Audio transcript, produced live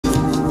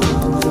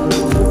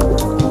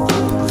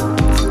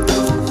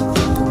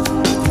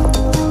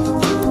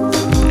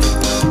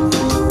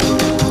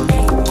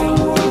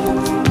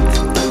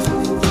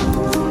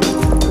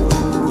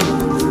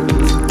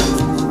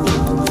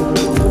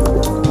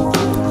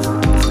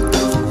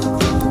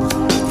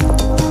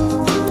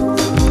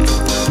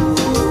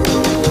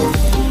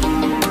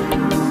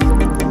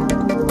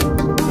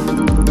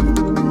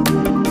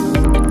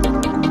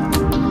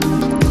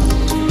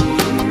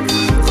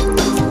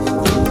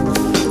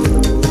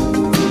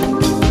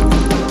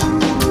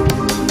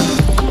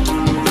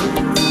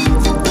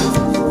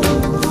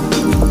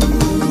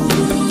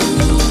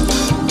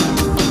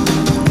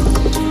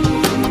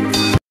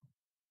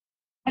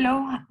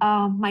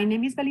my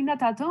name is Belinda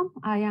Tato.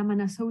 I am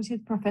an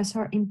associate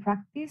professor in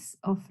practice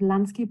of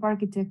landscape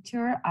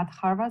architecture at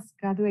Harvard's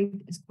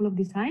Graduate School of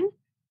Design.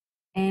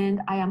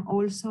 And I am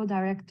also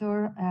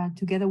director,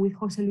 together with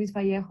Jose Luis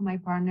Vallejo, my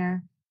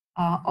partner,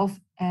 of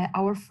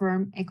our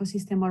firm,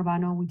 Ecosistema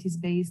Urbano, which is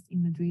based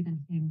in Madrid and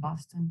here in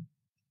Boston.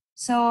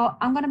 So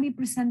I'm going to be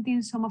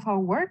presenting some of our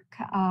work.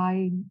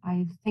 I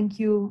thank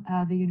you,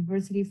 the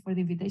university, for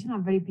the invitation.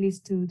 I'm very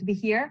pleased to be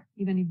here,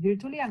 even if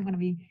virtually. I'm going to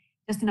be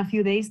just in a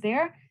few days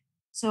there.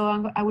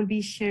 So I will be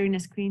sharing a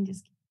screen.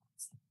 Just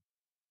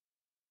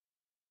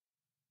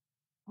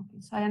okay,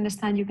 so I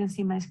understand you can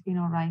see my screen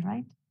all right,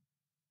 right?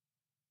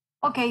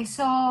 Okay,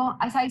 so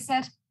as I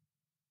said,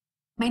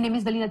 my name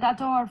is Belinda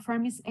Tato. Our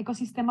firm is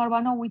Ecosistema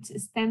Urbano, which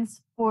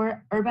stands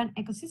for Urban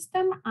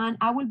Ecosystem. And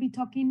I will be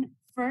talking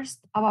first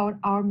about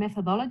our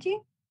methodology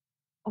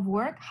of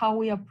work, how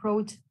we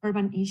approach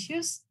urban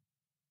issues.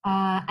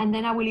 And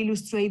then I will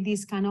illustrate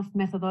this kind of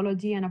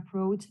methodology and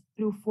approach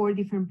through 4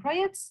 different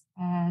projects,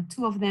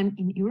 2 of them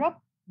in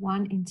Europe,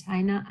 1 in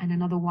China, and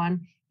another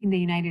one in the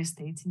United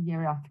States in the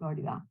area of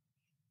Florida.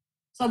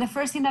 So the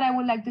first thing that I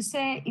would like to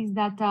say is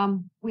that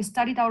we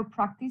started our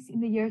practice in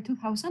the year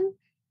 2000.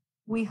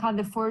 We had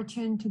the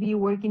fortune to be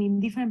working in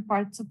different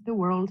parts of the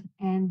world,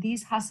 and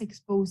this has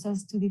exposed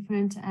us to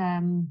different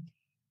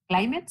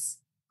climates,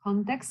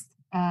 context,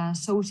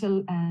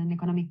 social and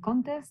economic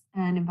context,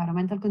 and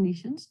environmental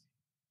conditions.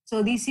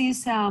 So this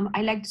is,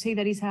 I like to say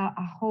that it's a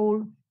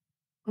whole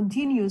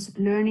continuous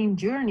learning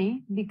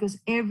journey, because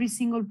every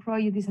single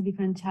project is a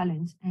different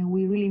challenge, and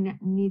we really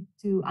need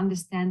to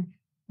understand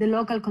the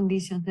local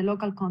conditions, the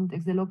local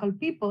context, the local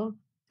people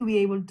to be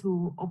able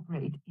to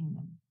operate in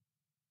them.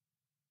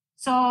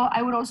 So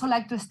I would also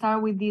like to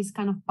start with this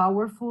kind of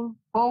powerful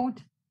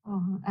quote.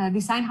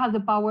 Design has the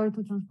power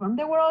to transform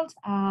the world.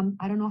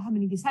 I don't know how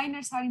many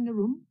designers are in the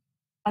room,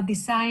 but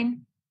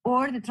design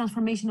or the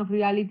transformation of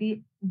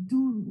reality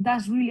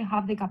does really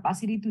have the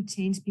capacity to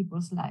change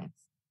people's lives.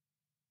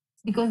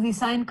 Because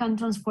design can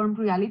transform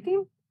reality,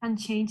 can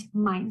change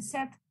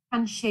mindset,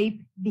 can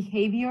shape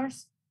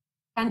behaviors,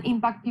 can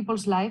impact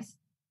people's lives,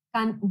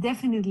 can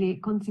definitely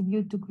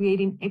contribute to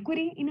creating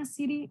equity in a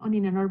city or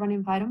in an urban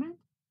environment,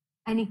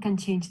 and it can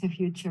change the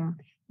future.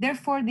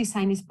 Therefore,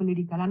 design is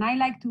political. And I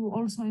like to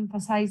also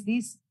emphasize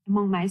this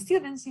among my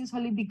students,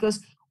 usually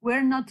because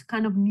we're not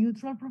kind of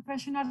neutral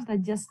professionals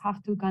that just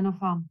have to kind of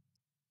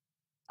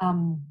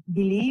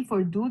believe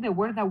or do the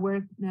work that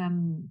we're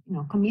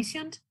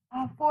commissioned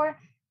for.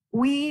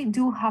 We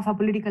do have a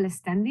political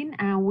standing,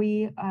 and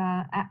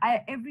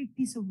every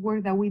piece of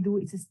work that we do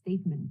is a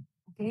statement,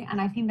 okay? And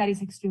I think that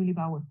is extremely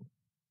powerful.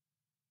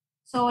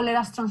 So let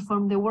us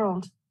transform the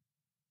world.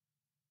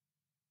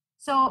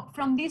 So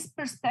from this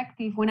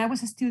perspective, when I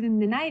was a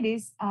student in the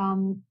 90s,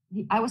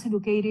 I was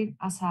educated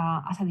as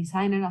a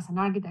designer, as an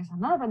architect, as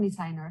an urban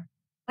designer,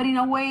 but in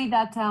a way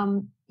that,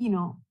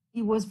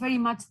 it was very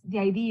much the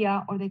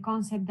idea or the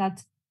concept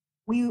that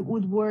we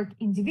would work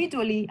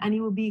individually, and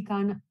it would be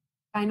kind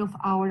of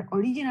our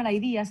original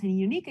ideas and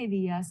unique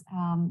ideas,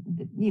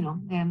 the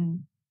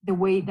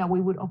way that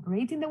we would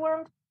operate in the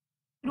world.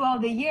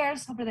 Throughout the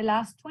years, over the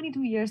last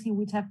 22 years in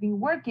which I've been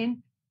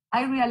working,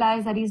 I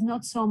realized that it's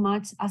not so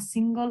much a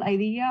single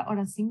idea or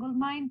a single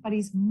mind, but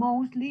it's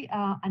mostly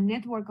a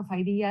network of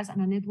ideas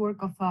and a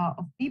network of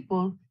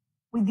people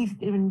with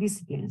different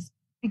disciplines.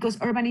 Because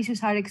urban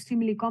issues are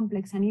extremely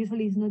complex, and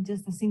usually it's not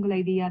just a single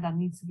idea that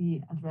needs to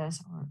be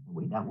addressed or the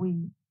way that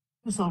we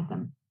to solve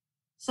them.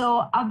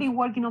 So I've been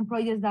working on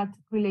projects that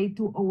relate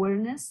to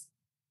awareness,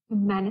 to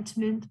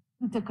management,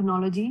 to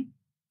technology,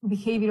 to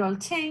behavioral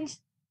change,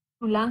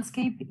 to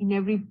landscape in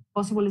every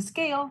possible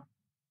scale,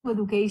 to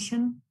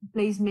education,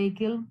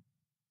 placemaking,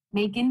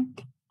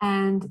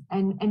 and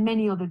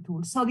many other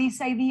tools. So this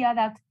idea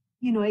that,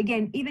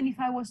 again, even if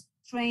I was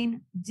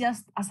trained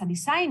just as a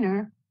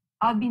designer,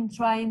 I've been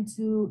trying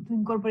to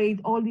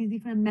incorporate all these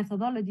different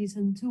methodologies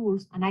and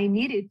tools, and I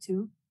needed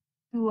to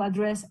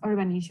address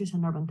urban issues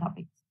and urban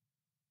topics.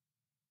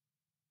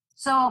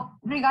 So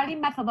regarding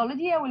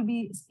methodology, I will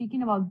be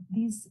speaking about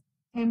these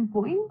 10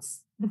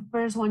 points. The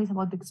first one is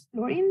about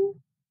exploring.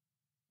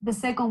 The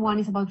second one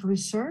is about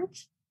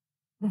research.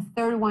 The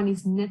third one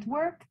is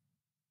network.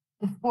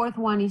 The fourth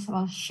one is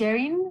about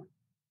sharing.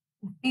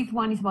 The fifth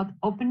one is about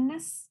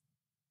openness.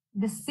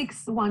 The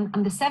sixth one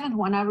and the seventh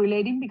one are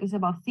relating because it's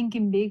about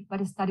thinking big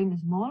but starting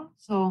small.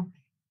 So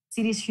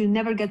cities should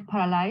never get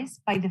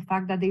paralyzed by the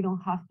fact that they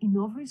don't have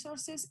enough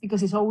resources,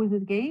 because it's always the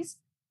case.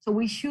 So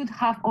we should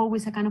have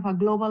always a kind of a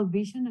global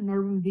vision, an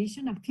urban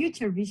vision, a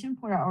future vision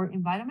for our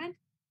environment,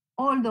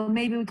 although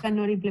maybe we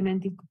cannot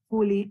implement it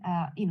fully,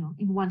 in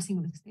one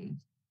single stage.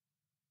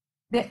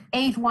 The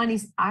eighth one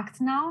is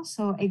act now.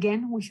 So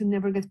again, we should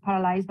never get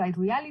paralyzed by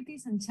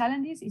realities and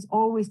challenges. It's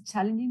always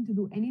challenging to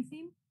do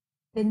anything.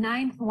 The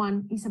ninth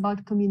one is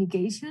about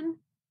communication.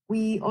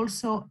 We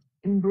also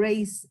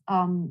embrace,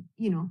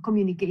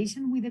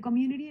 communication with the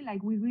community.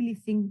 Like, we really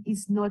think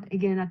it's not,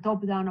 again, a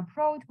top-down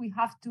approach. We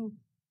have to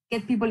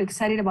get people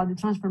excited about the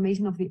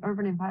transformation of the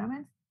urban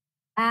environment.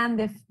 And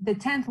the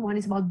 10th one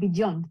is about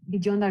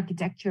beyond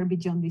architecture,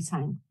 beyond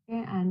design.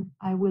 Okay? And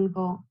I will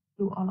go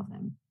through all of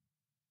them.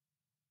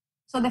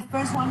 So the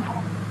first one,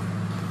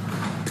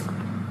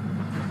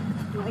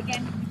 so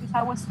again, because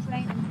I was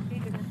trained and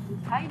educated as a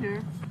designer,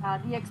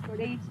 the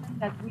exploration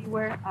that we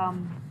were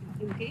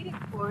educated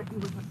for, it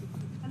was not the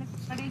physical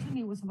exploration,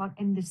 it was about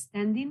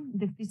understanding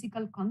the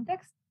physical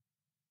context.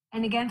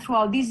 And again,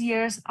 throughout these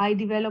years, I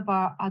developed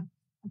a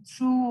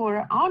true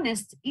or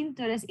honest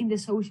interest in the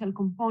social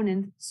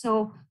component.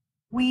 So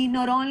we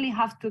not only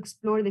have to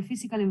explore the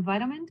physical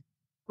environment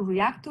to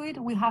react to it,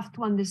 we have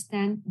to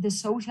understand the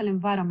social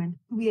environment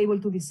to be able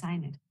to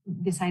design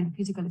the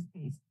physical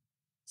space.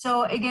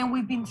 So again,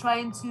 we've been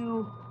trying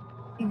to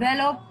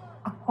develop,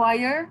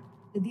 acquire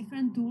the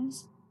different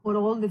tools for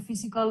all the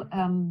physical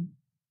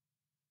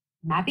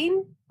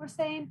mapping, we're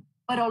saying,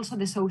 but also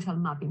the social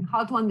mapping,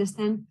 how to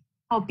understand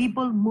how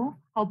people move,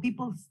 how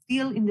people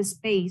feel in the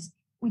space,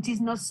 which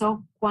is not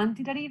so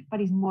quantitative, but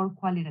is more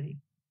qualitative.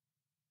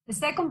 The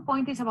second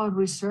point is about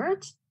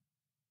research.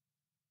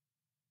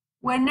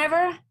 We're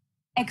never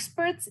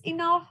experts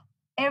enough.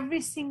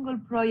 Every single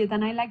project,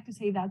 and I like to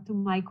say that to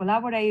my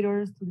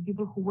collaborators, to the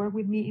people who work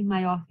with me in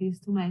my office,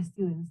 to my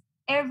students,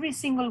 every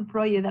single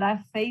project that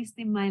I've faced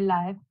in my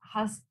life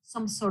has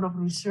some sort of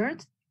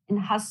research and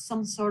has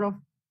some sort of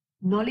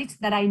knowledge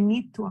that I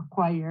need to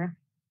acquire.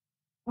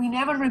 We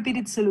never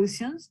repeated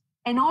solutions.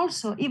 And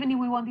also, even if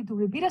we wanted to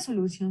repeat a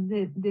solution,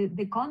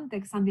 the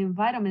context and the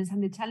environments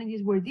and the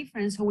challenges were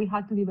different. So we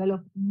had to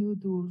develop new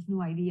tools,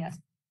 new ideas.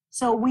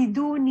 So we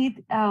do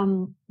need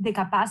the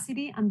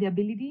capacity and the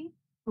ability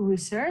to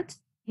research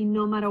in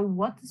no matter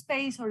what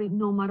space or in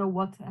no matter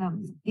what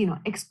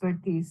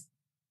expertise.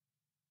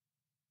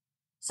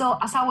 So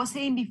as I was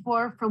saying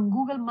before, from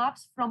Google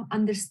Maps, from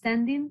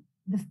understanding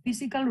the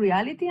physical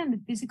reality and the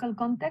physical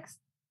context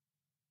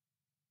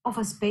of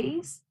a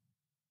space,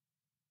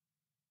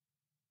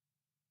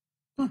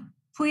 to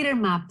Twitter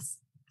maps,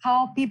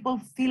 how people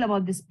feel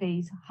about the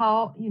space,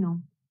 how,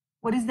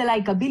 what is the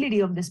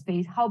likability of the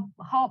space,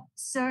 how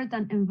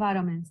certain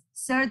environments,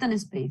 certain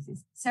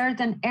spaces,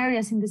 certain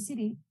areas in the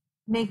city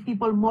make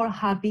people more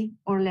happy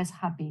or less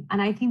happy.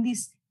 And I think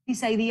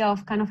this idea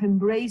of kind of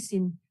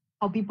embracing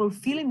how people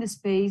feel in the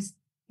space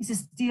is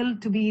still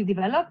to be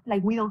developed.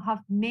 Like we don't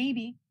have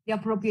maybe the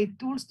appropriate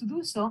tools to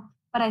do so,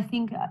 but I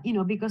think,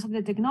 because of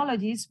the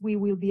technologies, we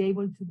will be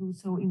able to do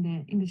so in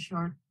the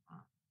short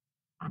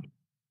time.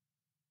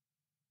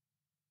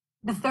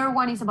 The third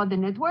one is about the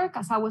network.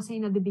 As I was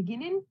saying at the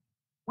beginning,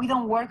 we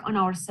don't work on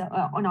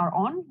our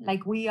own.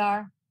 Like we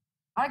are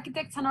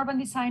architects and urban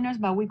designers,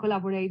 but we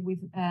collaborate with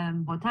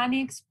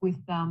botanics, with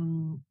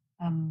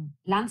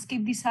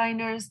landscape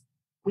designers,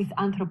 with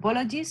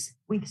anthropologists,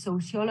 with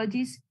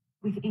sociologists,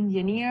 with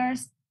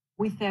engineers,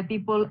 with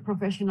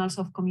professionals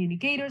of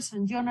communicators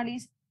and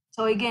journalists.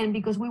 So again,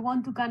 because we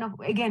want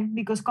to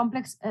because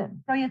complex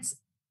projects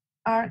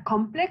are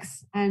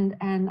complex and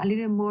a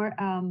little more,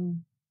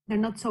 they're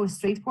not so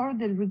straightforward.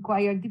 They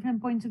require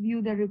different points of view.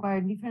 They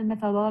require different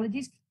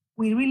methodologies.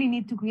 We really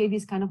need to create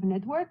this kind of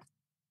network.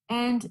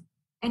 And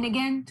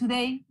again,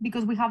 today,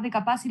 because we have the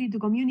capacity to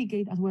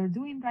communicate as we're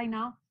doing right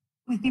now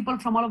with people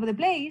from all over the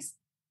place,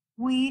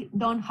 we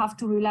don't have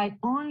to rely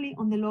only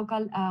on the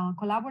local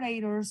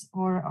collaborators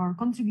or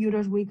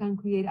contributors. We can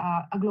create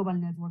a global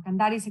network, and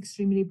that is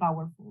extremely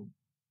powerful.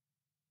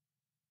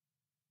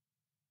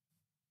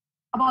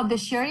 About the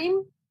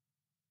sharing,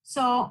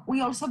 so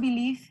we also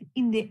believe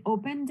in the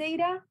open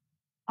data.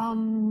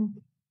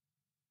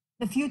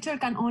 The future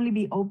can only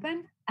be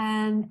open,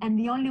 and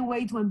the only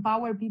way to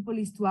empower people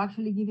is to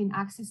actually giving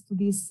access to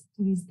this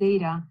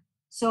data.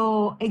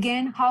 So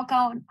again, how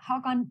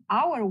can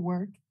our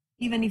work,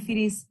 even if it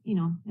is,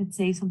 let's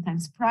say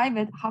sometimes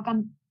private, how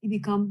can it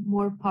become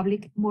more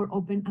public, more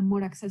open, and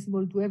more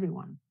accessible to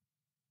everyone?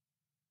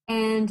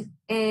 And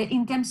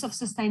in terms of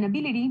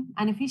sustainability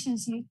and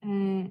efficiency,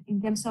 in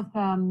terms of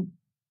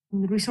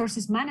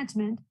resources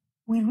management,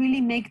 we really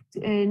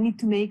need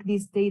to make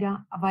this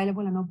data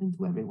available and open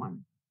to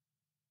everyone.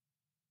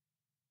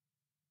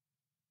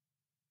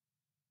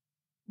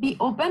 Be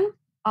open.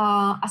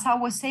 As I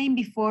was saying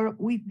before,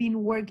 we've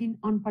been working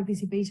on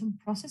participation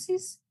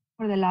processes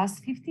for the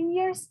last 15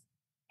 years.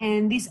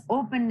 And this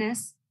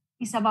openness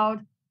is about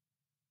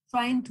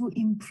trying to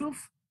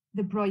improve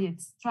the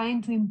projects,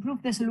 trying to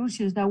improve the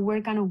solutions that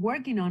we're kind of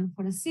working on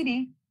for the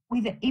city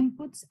with the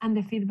inputs and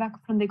the feedback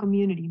from the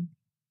community.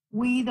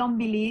 We don't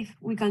believe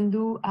we can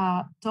do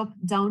a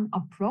top-down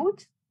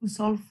approach to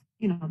solve,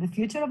 the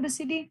future of the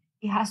city.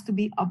 It has to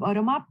be a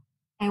bottom-up,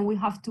 and we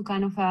have to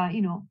kind of,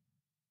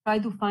 try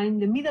to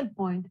find the middle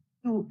point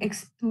to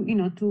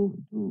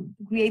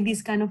create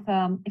this kind of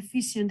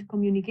efficient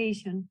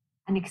communication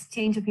and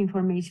exchange of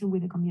information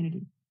with the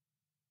community.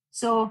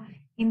 So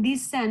in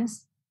this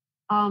sense,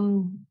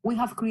 we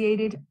have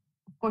created,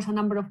 of course, a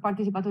number of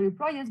participatory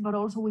projects, but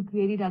also we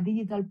created a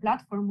digital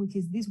platform, which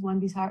is this one.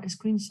 These are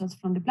screenshots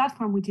from the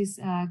platform, which is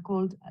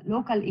called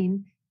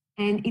LocalIn,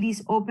 and it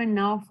is open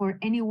now for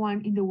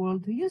anyone in the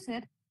world to use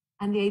it.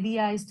 And the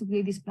idea is to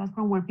create this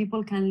platform where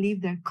people can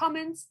leave their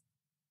comments,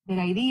 their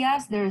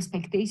ideas, their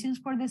expectations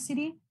for the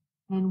city.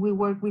 And we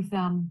work with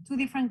 2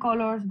 different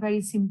colors,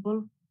 very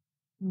simple,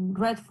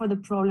 red for the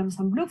problems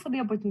and blue for the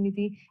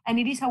opportunity. And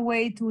it is a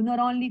way to not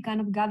only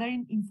kind of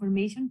gathering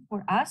information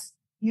for us,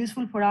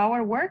 useful for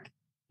our work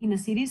in the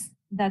cities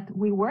that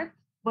we work,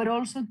 but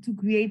also to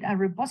create a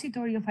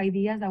repository of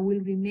ideas that will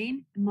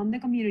remain among the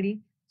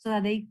community so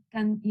that they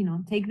can,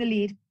 take the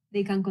lead,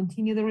 they can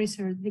continue the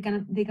research, they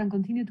can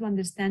continue to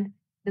understand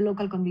the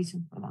local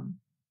conditions for them.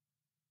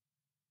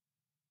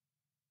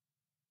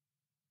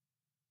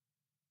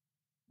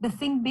 The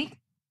think big,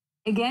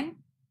 again,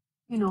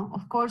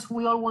 of course,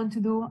 we all want to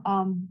do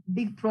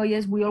big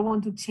projects. We all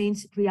want to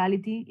change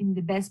reality in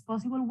the best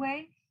possible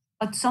way.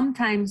 But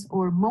sometimes,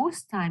 or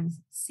most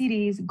times,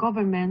 cities,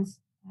 governments,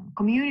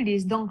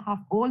 communities don't have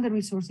all the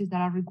resources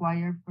that are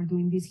required for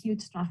doing these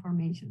huge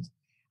transformations.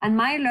 And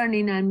my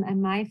learning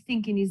and my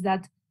thinking is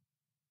that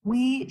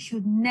we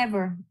should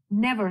never,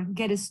 never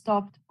get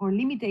stopped or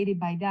limited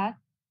by that.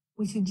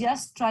 We should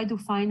just try to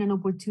find an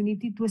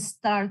opportunity to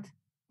start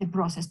the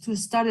process, to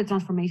start the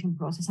transformation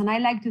process. And I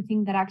like to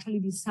think that actually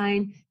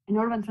design and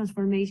urban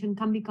transformation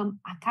can become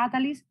a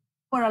catalyst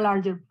for a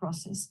larger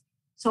process.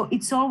 So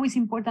it's always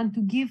important to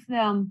give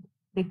them,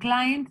 the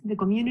client, the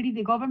community,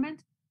 the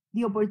government,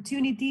 the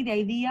opportunity, the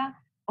idea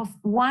of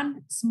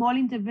one small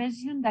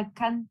intervention that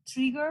can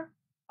trigger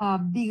a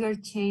bigger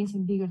change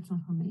and bigger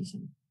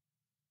transformation.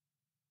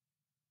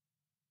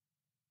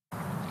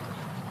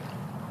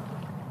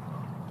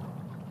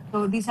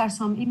 So these are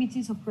some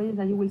images of projects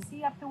that you will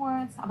see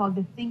afterwards about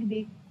the think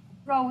big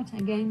approach.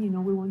 Again,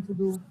 we want to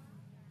do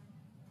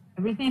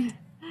everything,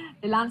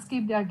 the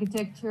landscape, the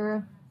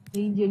architecture,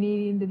 the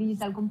engineering, the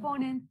digital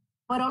component,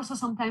 but also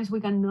sometimes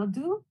we cannot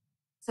do.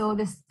 So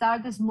the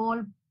start a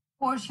small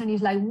portion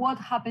is like, what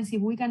happens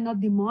if we cannot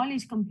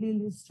demolish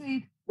completely the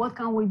street? What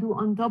can we do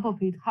on top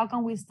of it? How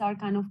can we start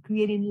kind of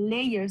creating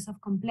layers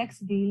of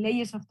complexity,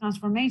 layers of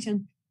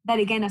transformation that,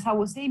 again, as I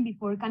was saying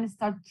before, can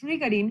start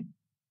triggering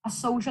a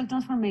social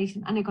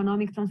transformation, an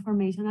economic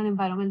transformation, an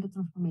environmental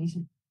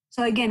transformation.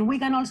 So again, we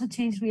can also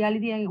change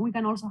reality and we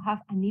can also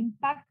have an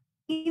impact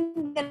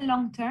in the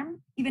long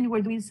term, even if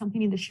we're doing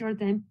something in the short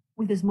term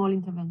with the small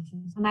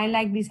interventions. And I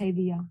like this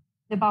idea,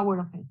 the power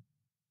of it.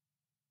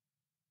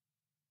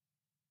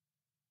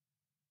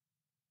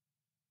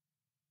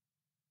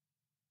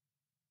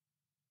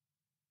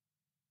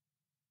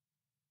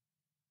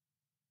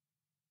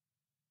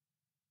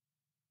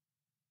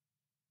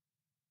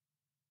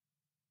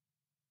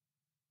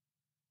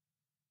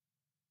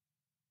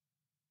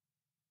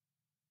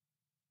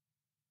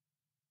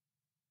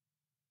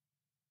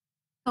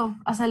 So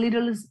as a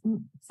little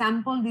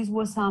sample, this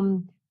was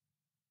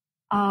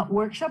a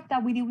workshop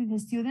that we did with the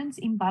students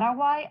in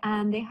Paraguay,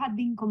 and they had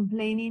been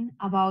complaining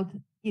about,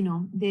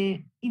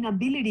 the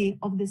inability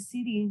of the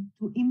city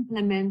to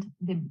implement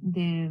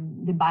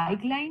the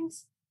bike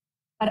lanes.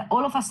 But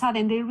all of a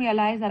sudden, they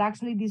realized that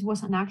actually this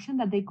was an action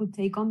that they could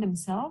take on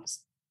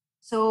themselves.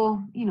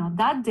 So,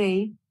 that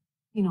day,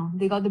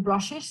 they got the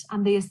brushes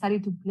and they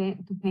started to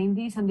paint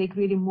this, and they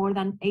created more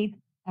than 8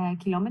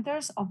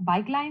 kilometers of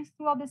bike lines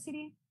throughout the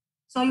city.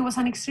 So it was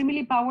an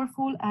extremely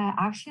powerful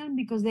action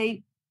because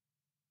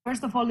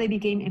first of all, they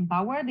became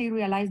empowered. They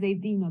realized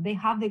they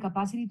have the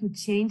capacity to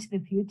change the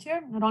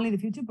future, not only the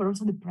future, but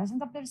also the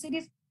present of their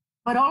cities.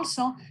 But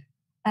also,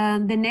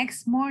 the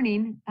next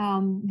morning,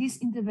 this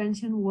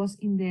intervention was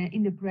in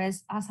the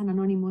press as an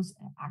anonymous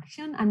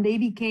action, and they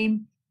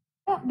became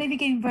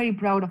very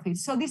proud of it.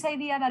 So this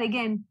idea that,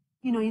 again,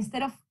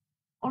 instead of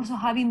also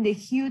having the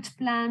huge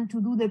plan to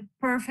do the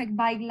perfect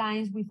bike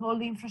lines with all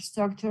the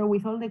infrastructure,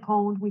 with all the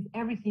cones, with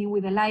everything,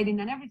 with the lighting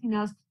and everything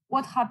else,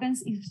 what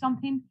happens if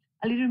something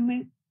a little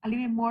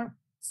bit more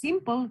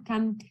simple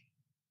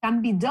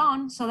can be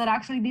done so that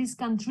actually this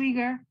can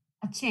trigger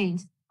a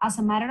change? As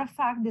a matter of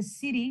fact, the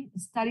city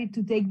started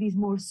to take this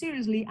more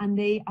seriously, and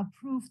they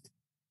approved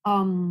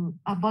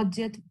a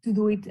budget to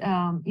do it,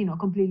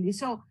 completely.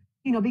 So,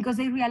 because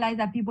they realized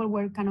that people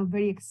were kind of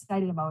very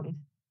excited about it.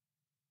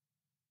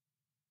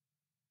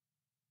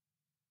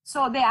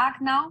 So the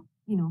act now,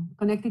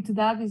 connected to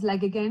that is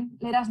like, again,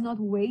 let us not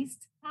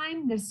waste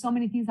time. There's so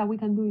many things that we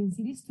can do in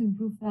cities to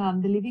improve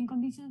the living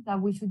conditions that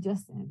we should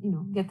just,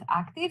 get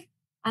active.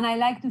 And I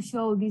like to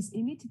show this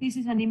image. This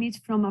is an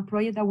image from a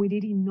project that we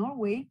did in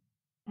Norway,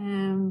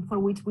 for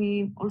which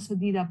we also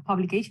did a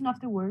publication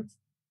afterwards.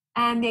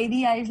 And the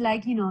idea is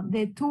like,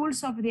 the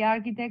tools of the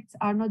architects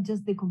are not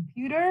just the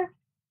computer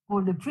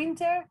or the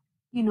printer.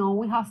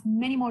 We have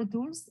many more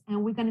tools,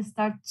 and we can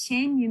start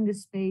changing the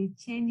space,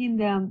 changing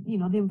the,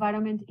 the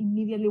environment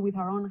immediately with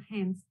our own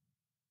hands.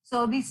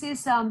 So this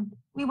is,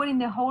 we were in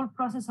the whole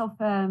process of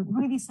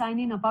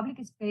redesigning a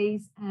public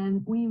space,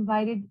 and we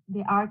invited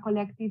the art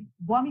collective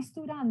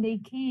Boamistura, and they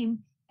came,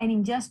 and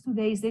in just 2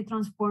 days, they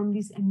transformed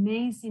this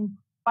amazing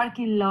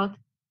parking lot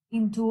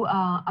into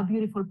a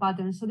beautiful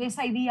pattern. So this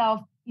idea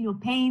of,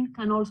 paint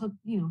can also,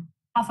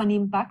 have an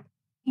impact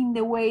in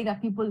the way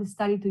that people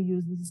started to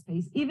use this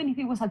space. Even if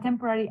it was a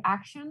temporary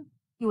action,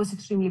 it was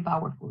extremely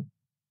powerful.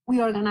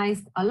 We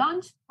organized a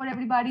lunch for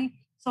everybody.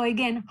 So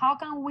again, how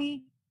can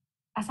we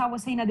as I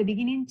was saying at the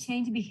beginning,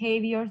 change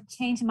behavior,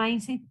 change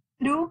mindset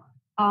through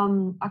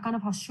a kind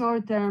of a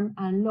short-term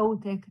and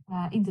low-tech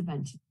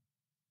intervention.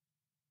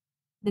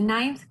 The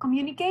ninth,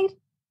 communicate.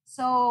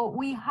 So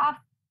we have,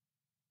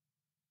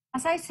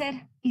 as I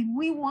said, if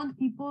we want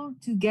people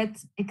to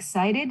get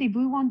excited, if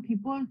we want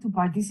people to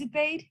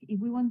participate, if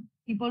we want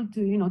people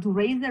to, to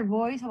raise their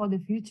voice about the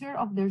future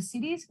of their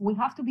cities, we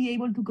have to be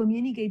able to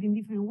communicate in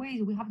different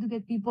ways. We have to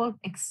get people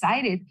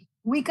excited.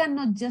 We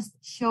cannot just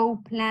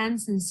show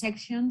plans and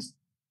sections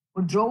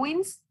or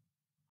drawings.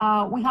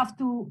 We have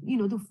to,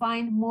 to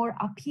find more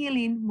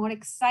appealing, more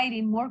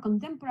exciting, more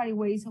contemporary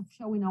ways of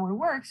showing our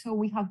work. So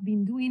we have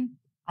been doing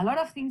a lot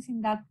of things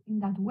in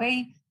that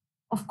way.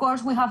 Of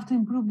course, we have to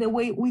improve the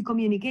way we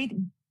communicate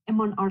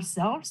among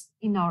ourselves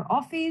in our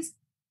office,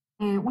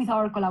 with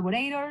our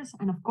collaborators.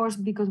 And of course,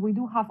 because we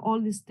do have all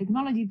these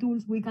technology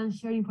tools, we can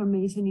share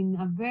information in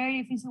a very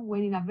efficient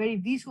way, in a very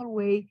visual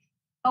way.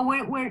 But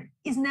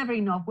it's never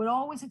enough. We're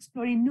always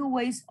exploring new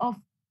ways of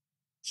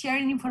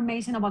sharing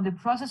information about the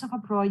process of a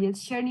project,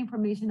 sharing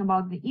information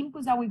about the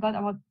inputs that we got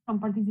from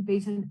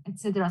participation, et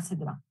cetera, et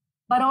cetera.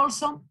 But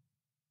also,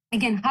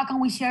 again, how can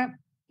we share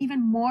even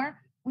more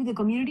with the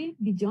community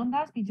beyond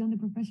us, beyond the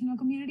professional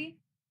community?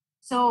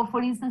 So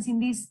for instance, in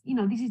this,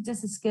 this is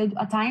just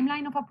a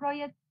timeline of a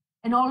project.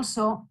 And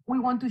also we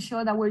want to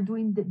show that we're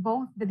doing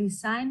both the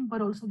design,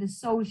 but also the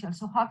social.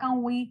 So how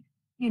can we,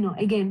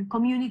 again,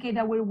 communicate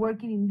that we're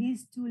working in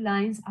these two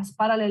lines as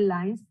parallel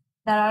lines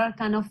that are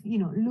kind of,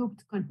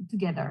 looped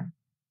together.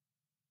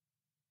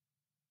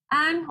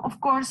 And of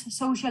course,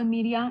 social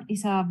media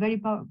is a very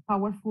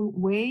powerful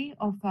way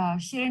of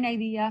sharing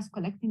ideas,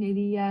 collecting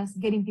ideas,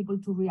 getting people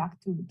to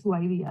react to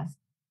ideas.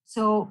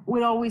 So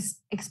we're always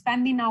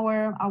expanding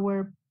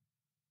our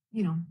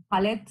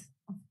palette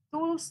of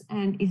tools,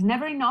 and it's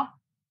never enough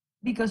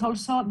because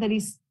also there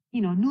is,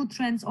 new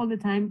trends all the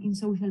time in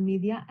social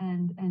media,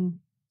 and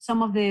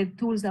some of the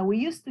tools that we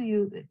used to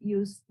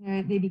use,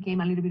 they became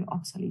a little bit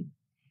obsolete.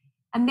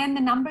 And then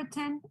the number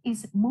 10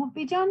 is move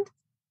beyond.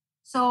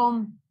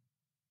 So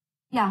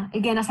yeah,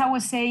 again, as I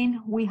was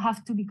saying, we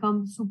have to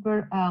become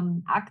super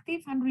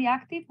active and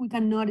reactive. We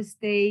cannot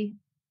stay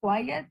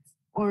quiet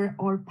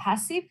or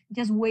passive,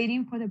 just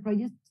waiting for the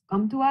project to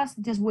come to us,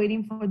 just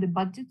waiting for the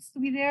budgets to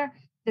be there.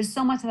 There's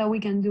so much that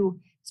we can do,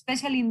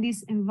 especially in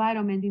this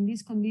environment, in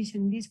this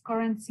condition, this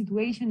current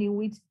situation in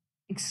which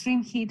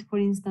extreme heat, for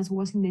instance,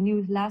 was in the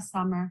news last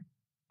summer,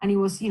 and it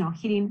was,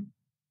 hitting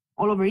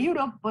all over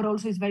Europe, but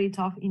also it's very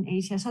tough in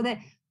Asia. So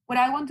what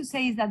I want to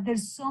say is that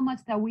there's so much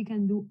that we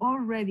can do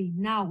already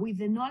now with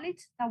the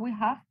knowledge that we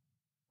have,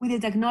 with the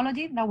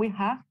technology that we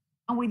have,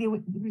 and with the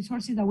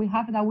resources that we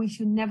have, that we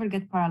should never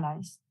get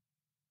paralyzed.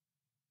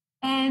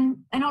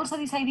 And also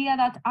this idea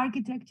that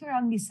architecture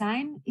and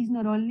design is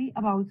not only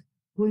about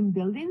doing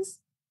buildings,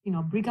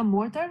 brick and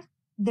mortar.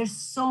 There's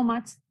so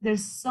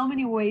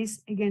many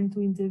ways, again,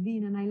 to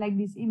intervene. And I like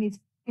this image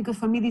because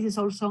for me, this is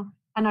also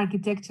an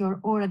architecture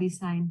or a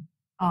design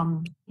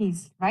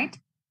piece, right?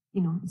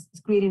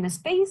 It's creating a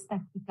space that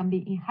it can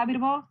be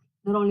inhabitable.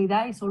 Not only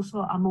that, it's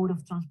also a mode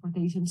of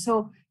transportation.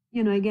 So,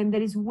 again,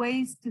 there is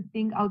ways to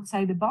think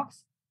outside the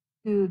box,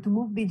 to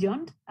move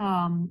beyond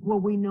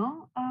what we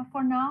know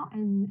for now.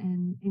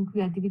 And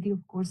creativity,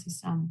 of course,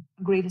 is a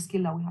great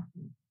skill that we have to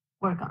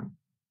work on.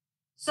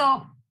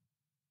 So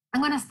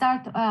I'm going to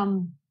start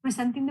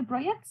presenting the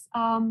projects.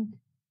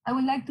 I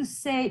would like to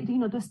say,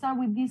 to start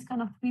with these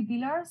kind of 3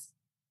 pillars.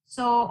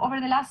 So over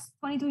the last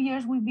 22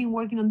 years, we've been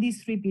working on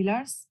these 3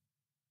 pillars.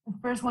 The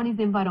first one is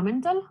the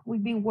environmental.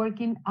 We've been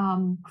working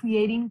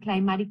creating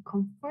climatic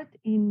comfort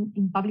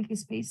in public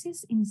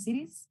spaces, in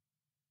cities.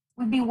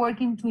 We've been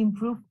working to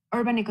improve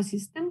urban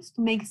ecosystems,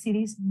 to make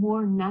cities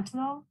more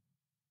natural.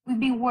 We've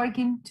been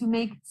working to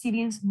make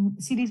cities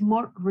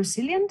more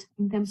resilient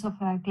in terms of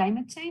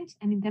climate change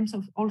and in terms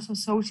of also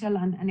social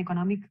and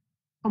economic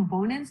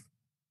components.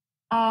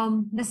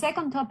 The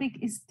second topic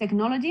is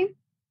technology.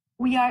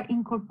 We are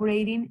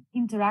incorporating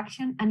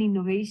interaction and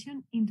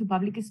innovation into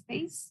public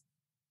space.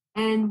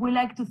 And we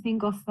like to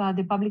think of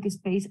the public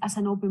space as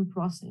an open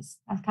process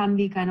that can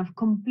be kind of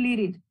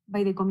completed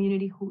by the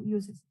community who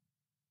uses it.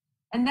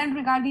 And then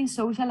regarding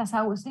social, as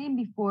I was saying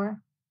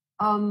before,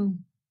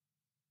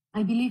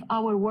 I believe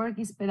our work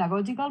is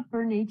pedagogical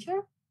per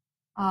nature.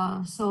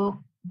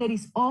 So there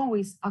is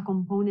always a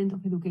component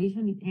of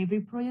education in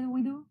every project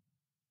we do.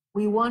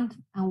 We want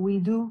and we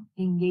do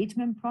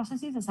engagement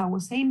processes. As I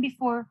was saying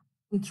before,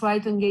 we try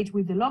to engage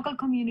with the local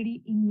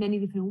community in many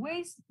different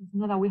ways. It's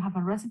not that we have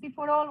a recipe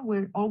for all.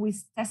 We're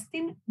always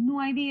testing new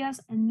ideas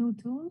and new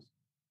tools.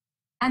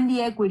 And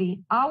the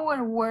equity,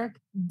 our work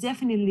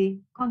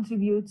definitely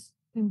contributes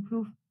to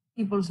improve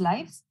people's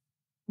lives.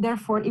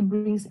 Therefore, it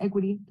brings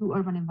equity to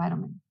urban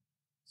environment.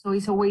 So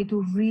it's a way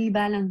to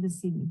rebalance the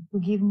city, to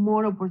give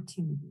more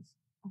opportunities,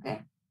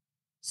 okay?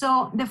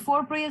 So the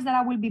 4 projects that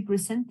I will be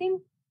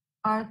presenting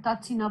are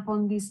touching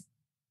upon these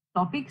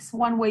topics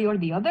one way or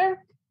the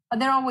other. But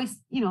they're always,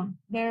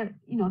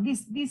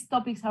 these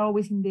topics are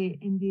always in the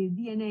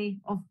DNA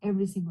of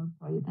every single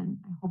project, and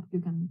I hope you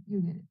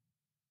get it.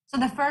 So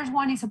the first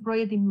one is a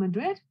project in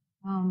Madrid.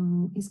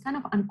 It's kind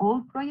of an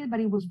old project, but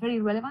it was very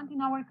relevant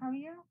in our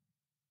career.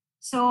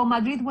 So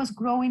Madrid was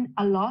growing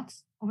a lot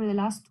over the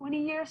last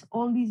 20 years.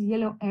 All these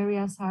yellow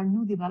areas are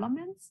new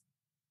developments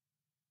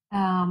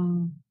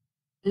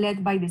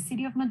led by the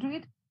city of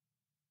Madrid.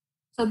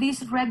 So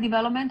this red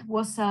development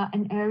was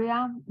an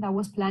area that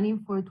was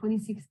planning for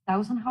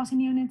 26,000 housing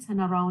units and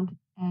around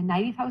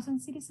 90,000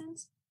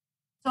 citizens.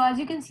 So as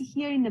you can see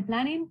here in the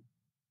planning,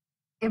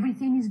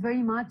 everything is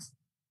very much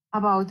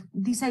about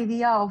this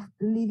idea of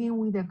living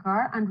with the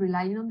car and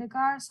relying on the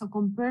car. So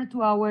compared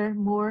to our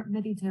more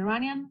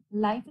Mediterranean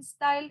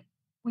lifestyle,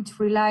 which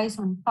relies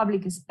on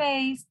public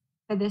space,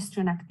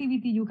 pedestrian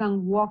activity, you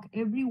can walk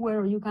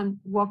everywhere or you can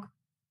walk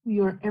to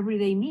your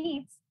everyday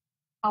needs.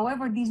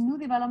 However, these new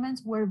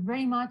developments were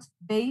very much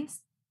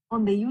based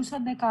on the use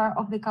of the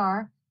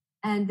car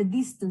and the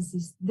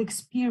distances, the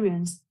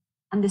experience,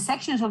 and the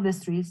sections of the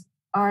streets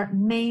are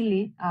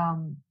mainly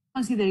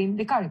considering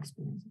the car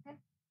experience. Okay?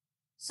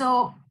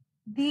 So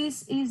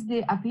this is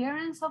the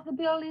appearance of the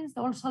buildings.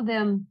 Also,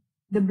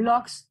 the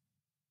blocks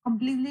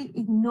completely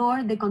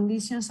ignore the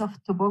conditions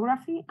of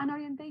topography and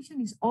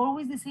orientation. It's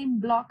always the same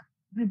block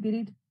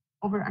repeated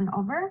over and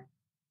over.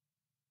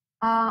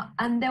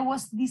 And there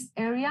was this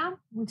area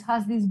which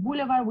has this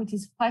boulevard, which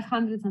is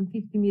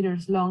 550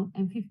 meters long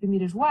and 50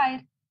 meters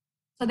wide.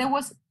 So there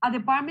was a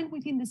department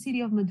within the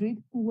city of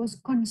Madrid who was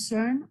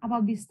concerned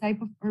about this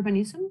type of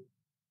urbanism.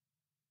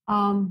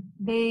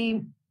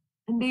 They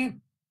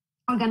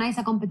organized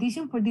a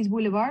competition for this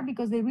boulevard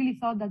because they really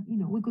thought that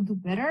we could do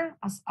better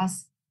as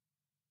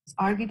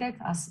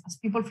architects, as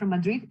people from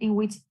Madrid, in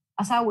which,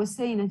 as I was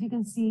saying, as you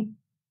can see,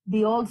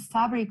 the old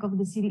fabric of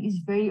the city is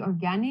very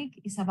organic.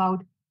 It's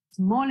about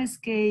small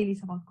scale,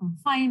 it's about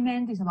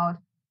confinement, it's about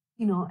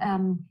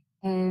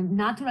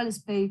natural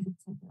space,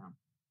 etc.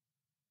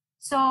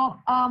 So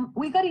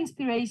we got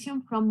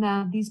inspiration from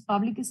this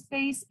public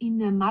space in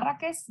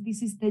Marrakech.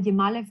 This is the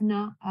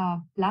Gemalevna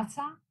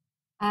Plaza.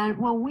 And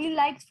what we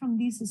liked from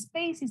this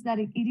space is that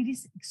it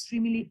is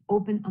extremely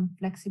open and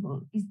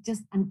flexible. It's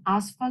just an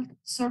asphalt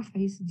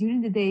surface during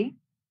the day,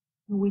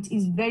 which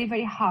is very,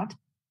 very hot,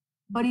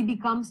 but it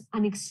becomes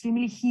an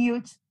extremely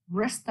huge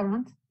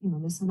restaurant.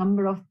 There's a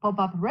number of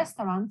pop-up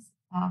restaurants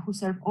who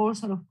serve all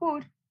sort of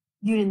food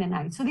during the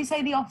night. So this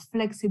idea of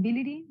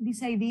flexibility,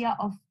 this idea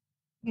of,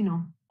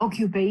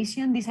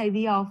 occupation, this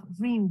idea of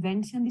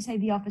reinvention, this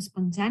idea of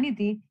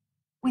spontaneity,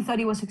 we thought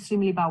it was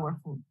extremely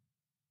powerful.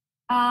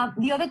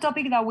 The other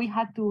topic that we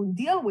had to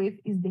deal with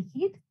is the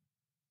heat.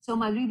 So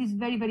Madrid is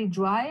very, very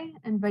dry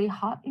and very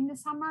hot in the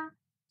summer.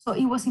 So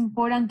it was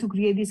important to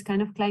create this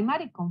kind of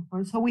climatic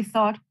comfort. So we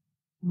thought,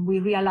 we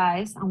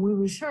realized and we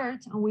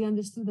researched and we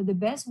understood that the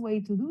best way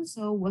to do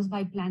so was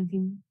by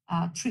planting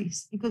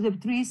trees, because the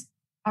trees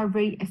are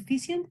very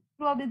efficient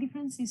throughout the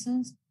different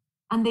seasons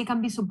and they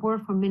can be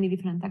support for many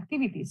different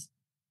activities.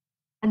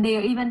 And they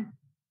are even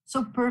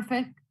so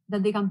perfect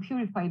that they can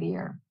purify the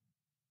air.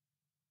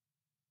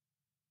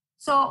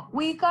 So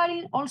we got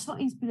also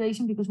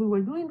inspiration because we were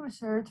doing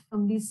research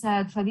from this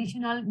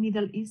traditional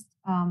Middle East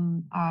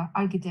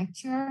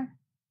architecture,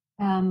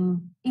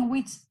 in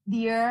which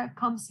the air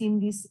comes in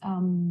this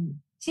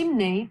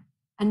chimney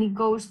and it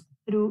goes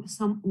through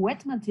some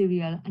wet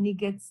material and it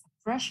gets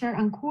fresher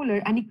and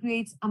cooler and it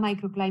creates a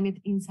microclimate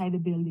inside the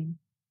building.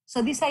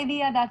 So this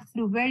idea that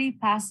through very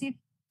passive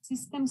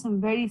systems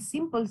and very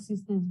simple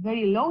systems,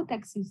 very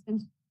low-tech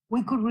systems,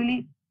 we could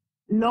really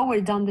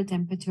lower down the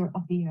temperature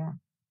of the air.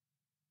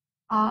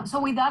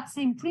 So with that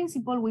same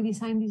principle, we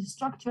designed this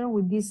structure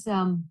with these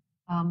towers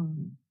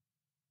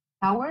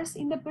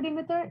in the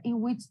perimeter in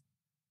which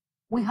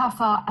we have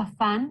a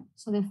fan.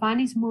 So the fan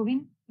is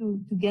moving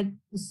to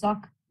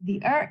suck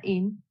the air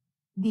in.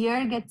 The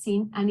air gets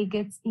in and it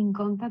gets in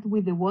contact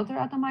with the water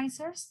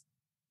atomizers.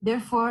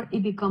 Therefore,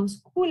 it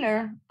becomes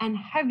cooler and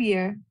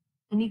heavier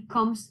and it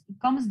comes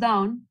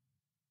down,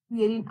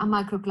 creating a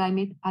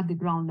microclimate at the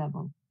ground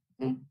level.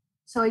 Okay.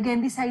 So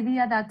again, this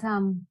idea that,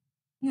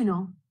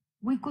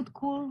 we could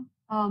cool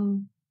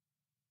down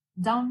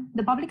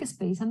the public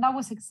space, and that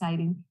was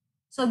exciting.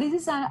 So this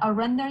is a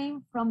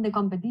rendering from the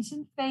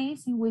competition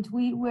phase in which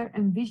we were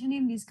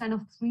envisioning these kind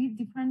of 3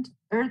 different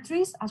earth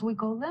trees, as we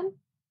call them.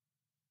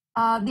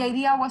 The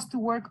idea was to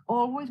work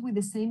always with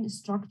the same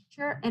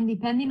structure, and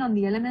depending on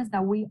the elements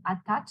that we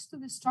attach to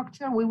the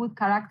structure, we would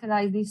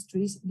characterize these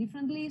trees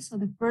differently. So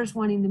the first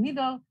one in the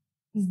middle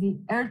is the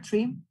earth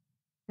tree.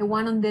 The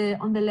one on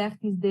the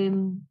left is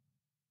the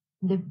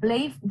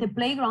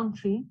playground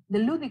tree, the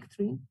ludic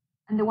tree,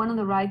 and the one on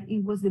the right,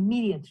 it was the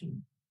media tree.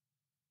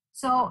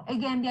 So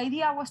again, the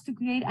idea was to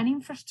create an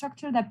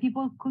infrastructure that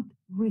people could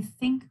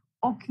rethink,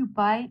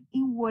 occupy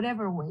in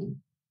whatever way.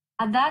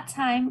 At that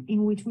time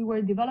in which we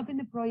were developing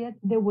the project,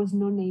 there was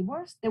no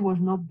neighbors, there was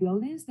no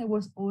buildings, there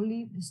was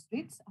only the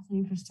streets as an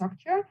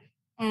infrastructure.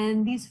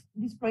 And this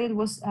project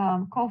was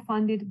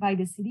co-funded by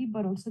the city,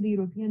 but also the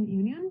European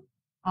Union,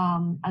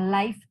 a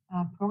life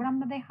program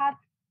that they had.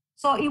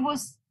 So it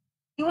was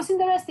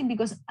interesting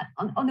because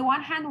on the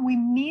one hand, we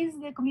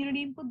missed the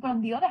community input, but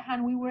on the other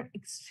hand, we were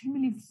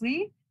extremely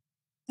free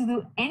to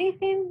do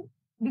anything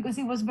because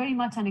it was very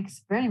much an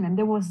experiment.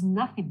 There was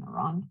nothing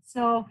around.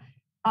 So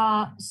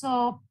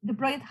the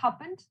project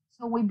happened.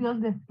 So we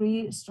built the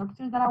 3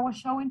 structures that I was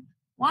showing.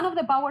 One of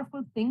the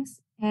powerful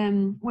things,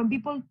 when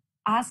people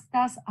asked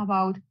us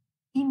about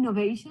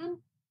innovation,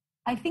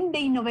 I think the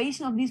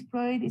innovation of this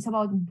project is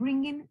about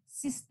bringing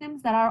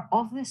systems that are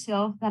off the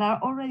shelf, that are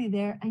already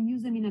there, and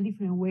use them in a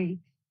different way.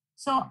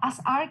 So as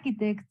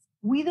architects,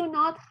 we do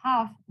not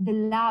have the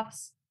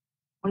labs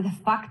or the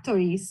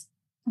factories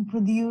to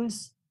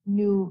produce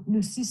new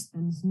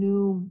systems,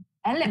 new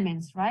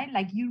elements, right?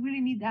 Like you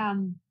really need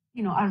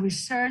a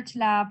research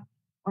lab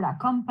or a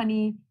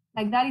company.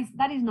 Like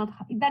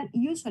that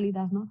usually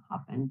does not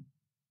happen.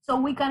 So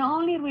we can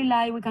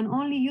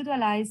only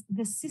utilize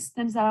the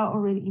systems that are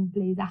already in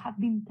place, that have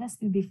been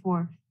tested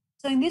before.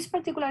 So in this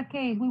particular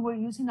case, we were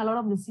using a lot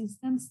of the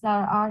systems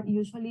that are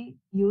usually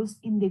used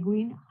in the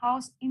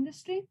greenhouse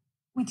industry,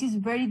 which is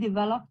very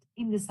developed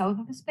in the south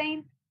of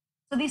Spain.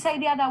 So this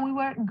idea that we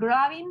were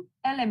grabbing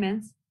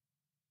elements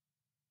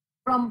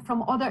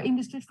from other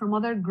industries, from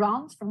other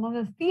grounds, from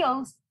other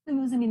fields, to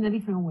use them in a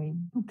different way,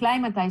 to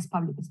climatize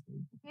public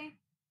space, okay?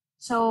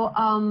 So,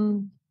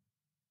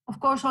 of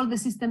course, all the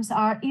systems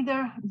are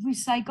either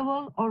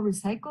recyclable or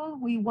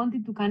recycled. We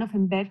wanted to kind of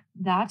embed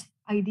that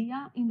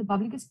idea in the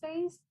public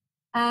space.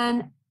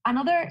 And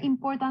another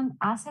important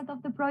asset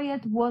of the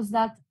project was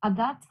that at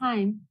that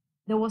time,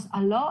 there was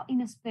a law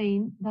in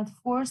Spain that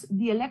forced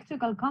the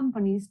electrical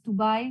companies to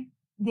buy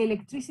the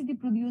electricity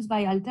produced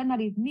by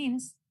alternative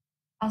means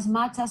as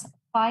much as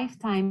 5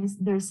 times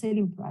their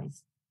selling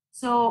price.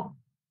 So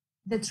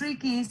the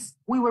trick is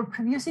we were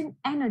producing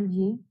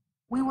energy,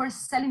 we were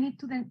selling it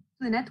to the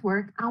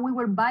network, and we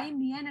were buying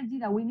the energy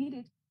that we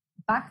needed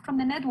back from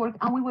the network,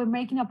 and we were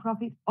making a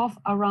profit of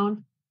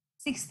around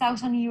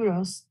 6,000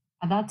 euros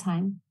at that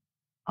time.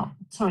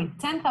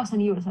 10,000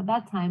 euros at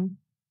that time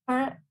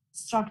per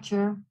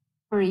structure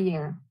per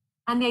year.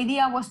 And the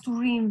idea was to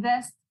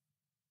reinvest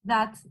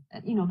that,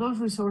 those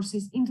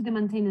resources into the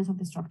maintenance of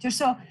the structure.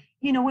 So,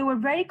 we were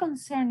very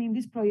concerned in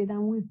this project,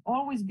 and we've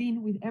always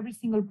been with every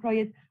single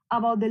project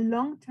about the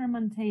long-term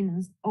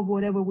maintenance of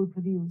whatever we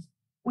produce.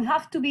 We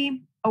have to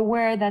be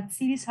aware that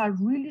cities are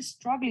really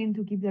struggling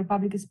to keep their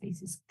public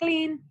spaces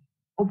clean,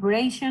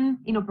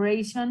 in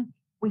operation,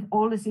 with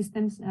all the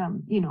systems,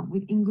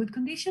 in good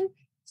condition.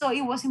 So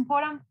it was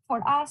important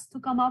for us to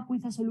come up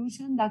with a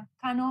solution that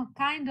kind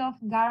of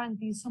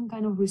guarantees some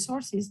kind of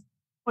resources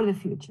for the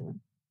future.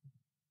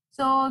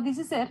 So this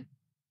is it.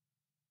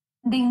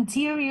 The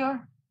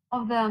interior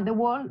of the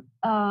wall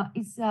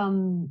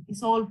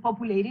is all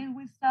populated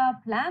with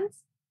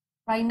plants.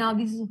 Right now,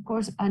 this is, of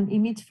course, an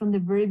image from the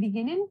very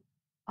beginning.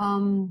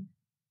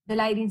 The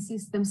lighting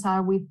systems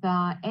are with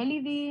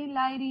LED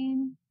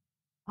lighting.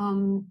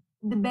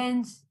 The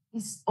bench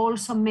is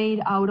also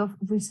made out of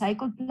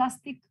recycled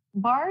plastic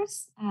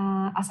bars.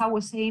 As I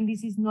was saying,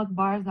 this is not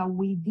bars that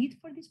we did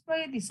for this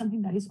project. It's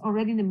something that is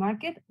already in the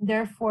market.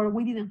 Therefore,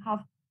 we didn't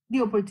have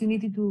the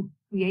opportunity to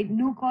create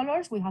new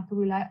colors. We have to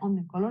rely on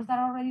the colors that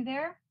are already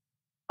there.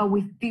 But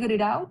we figured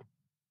it out.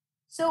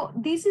 So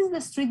this is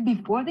the street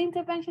before the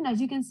intervention.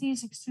 As you can see,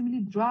 it's extremely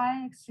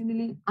dry,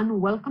 extremely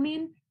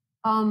unwelcoming.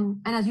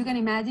 And as you can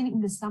imagine,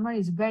 in the summer,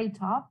 it's very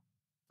tough.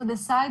 So the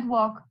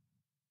sidewalk,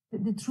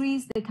 the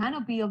trees, the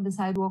canopy of the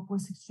sidewalk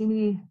was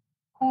extremely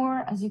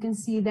poor. As you can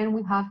see, then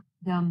we have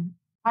the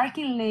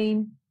parking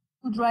lane,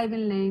 2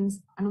 driving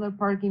lanes, another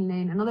parking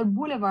lane, another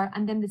boulevard,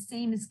 and then the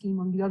same scheme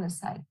on the other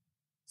side.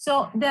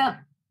 So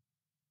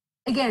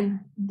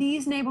again,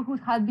 this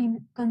neighborhood had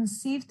been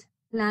conceived,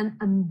 planned,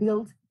 and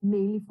built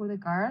mainly for the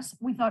cars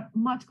without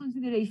much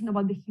consideration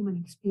about the human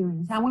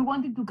experience. And we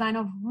wanted to kind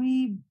of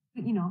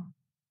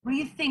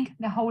rethink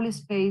the whole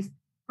space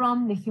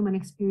from the human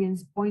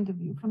experience point of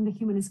view, from the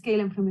human scale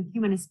and from the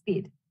human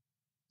speed.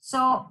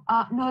 So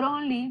not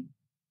only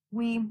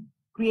we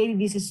created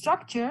these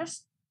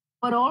structures,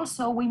 but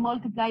also we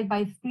multiplied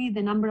by 3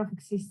 the number of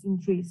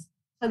existing trees.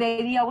 So the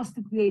idea was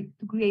to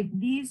create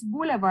this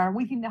boulevard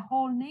within the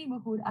whole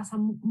neighborhood as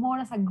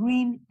a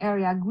green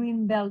area, a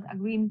green belt, a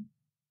green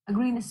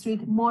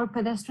street, more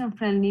pedestrian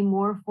friendly,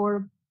 more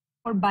for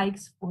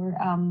bikes, for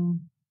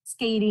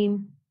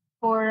skating,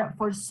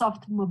 for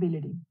soft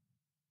mobility.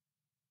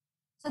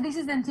 So this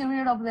is the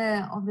interior of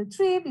the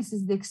tree. This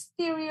is the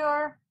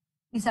exterior.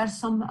 These are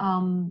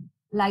some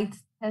light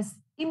test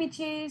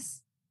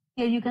images.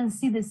 Here you can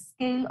see the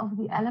scale of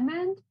the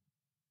element.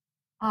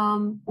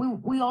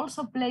 We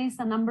also placed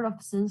a number of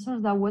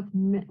sensors that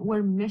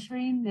were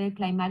measuring the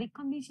climatic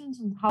conditions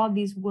and how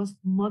this was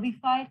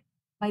modified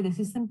by the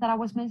systems that I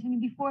was mentioning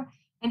before.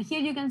 And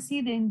here you can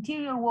see the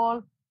interior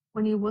wall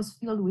when it was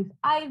filled with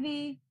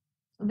ivy.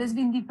 So there's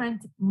been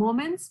different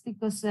moments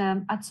because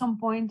at some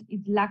point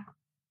it lacked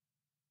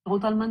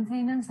total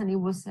maintenance and it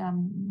was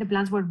the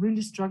plants were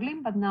really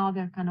struggling, but now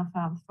they're kind of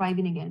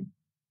thriving again.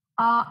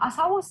 As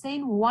I was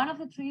saying, one of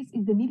the trees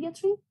is the media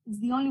tree. It's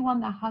the only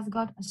one that has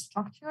got a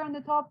structure on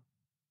the top.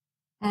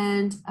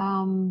 And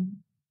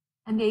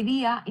the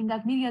idea in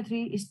that media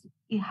tree is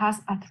it has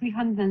a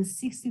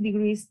 360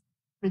 degrees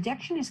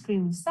projection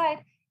screen inside.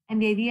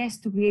 And the idea is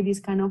to create this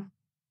kind of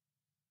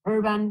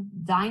urban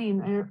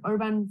dining,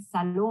 urban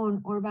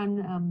salon,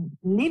 urban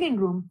living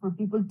room for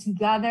people to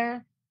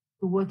gather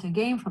to watch a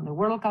game from the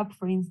World Cup,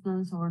 for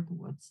instance, or to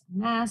watch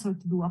mass, or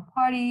to do a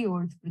party,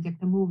 or to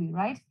project a movie,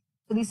 right?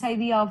 So this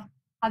idea of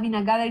having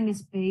a gathering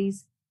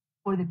space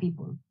for the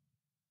people.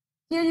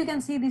 Here you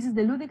can see this is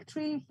the Ludwig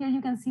tree. Here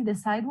you can see the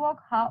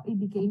sidewalk, how it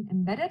became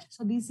embedded.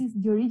 So this is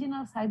the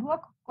original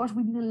sidewalk. Of course,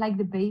 we didn't like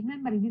the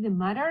pavement, but it didn't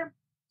matter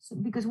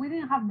because we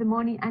didn't have the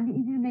money and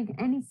it didn't make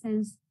any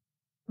sense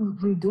to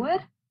redo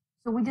it.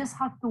 So we just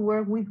had to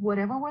work with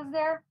whatever was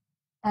there.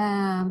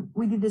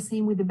 We did the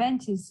same with the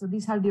benches. So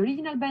these are the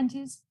original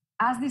benches.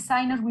 As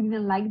designers, we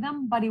didn't like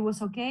them, but it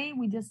was okay.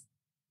 We just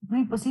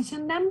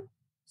repositioned them.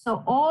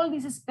 So all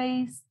this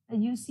space that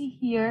you see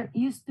here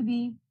used to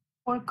be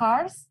for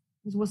cars.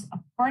 This was a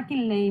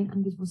parking lane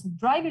and this was a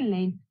driving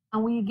lane.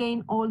 And we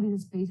gained all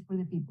this space for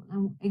the people.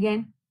 And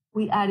again,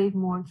 we added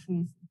more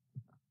trees.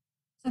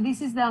 So this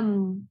is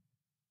the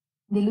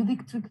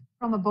Ludwig tree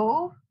from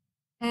above.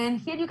 And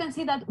here you can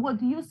see that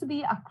what used to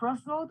be a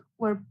crossroad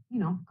where, you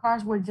know,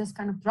 cars were just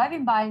kind of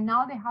driving by,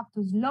 now they have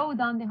to slow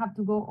down, they have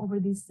to go over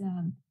these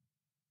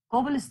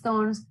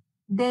cobblestones.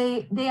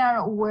 They are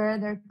aware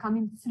they're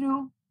coming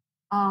through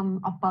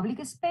a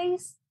public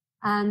space.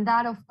 And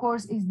that, of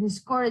course, is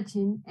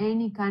discouraging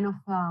any kind of,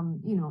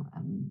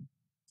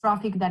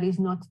 traffic that is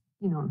not,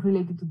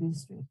 related to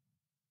this street.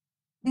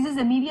 This is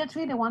the media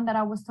tree, the one that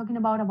I was talking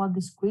about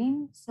the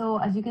screen. So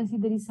as you can see,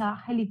 there is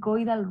a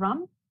helicoidal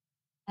ramp.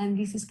 And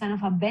this is kind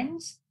of a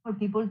bench for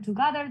people to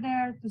gather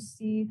there, to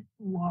sit,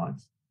 to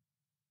watch,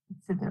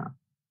 etc.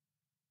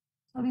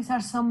 So these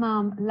are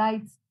some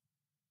lights.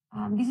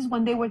 This is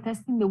when they were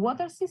testing the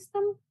water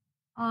system.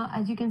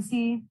 As you can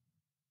see,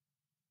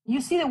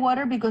 you see the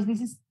water because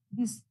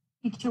this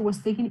picture was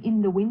taken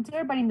in the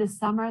winter, but in the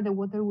summer, the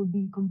water would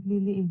be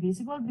completely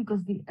invisible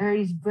because the air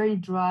is very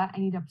dry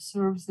and it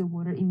absorbs the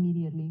water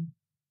immediately.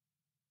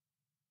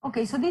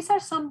 Okay, so these are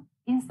some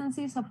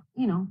instances of,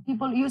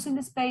 people using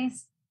the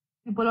space,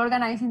 people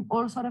organizing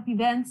all sort of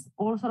events,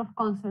 all sort of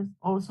concerts,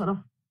 all sort of,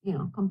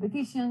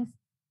 competitions,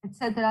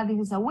 etc.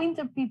 This is a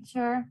winter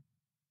picture.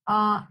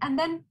 And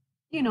then,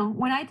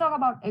 when I talk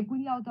about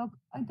equity, I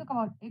talk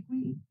about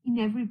equity in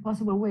every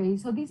possible way.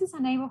 So this is a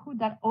neighborhood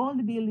that all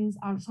the buildings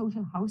are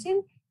social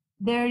housing.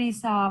 There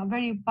is a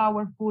very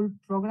powerful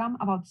program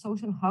about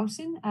social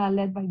housing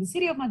led by the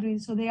city of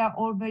Madrid. So they are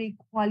all very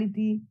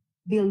quality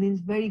buildings,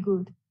 very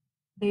good.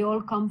 They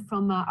all come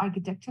from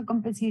architecture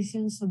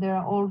competitions. So there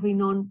are all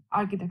renowned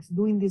architects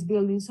doing these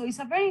buildings. So it's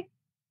a very,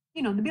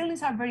 the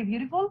buildings are very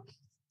beautiful,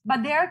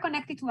 but they are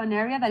connected to an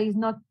area that is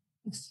not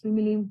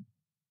extremely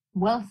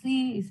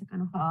wealthy. It's a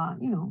kind of a,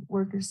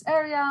 workers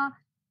area.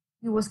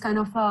 It was kind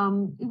of,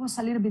 it was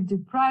a little bit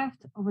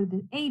deprived over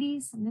the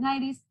 80s and the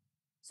 90s.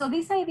 So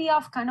this idea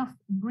of kind of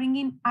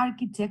bringing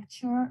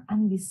architecture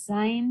and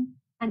design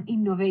and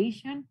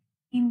innovation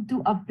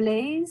into a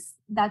place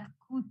that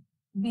could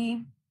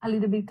be a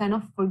little bit kind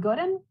of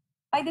forgotten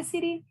by the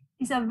city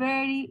is a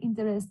very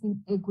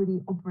interesting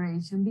equity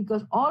operation,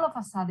 because all of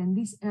a sudden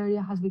this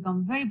area has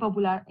become very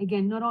popular,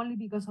 again, not only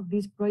because of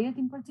this project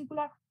in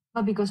particular,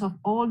 but because of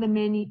all the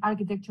many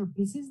architecture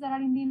pieces that are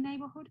in the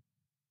neighborhood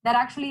that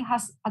actually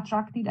has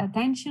attracted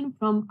attention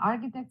from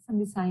architects and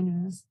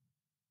designers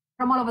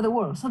from all over the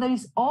world. So there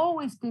is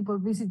always people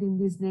visiting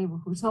this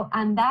neighborhood. So,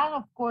 and that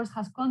of course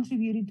has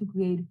contributed to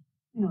create,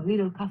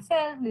 little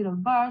cafes, little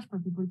bars for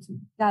people to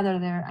gather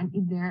there and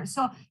eat there.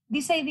 So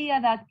this idea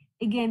that,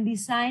 again,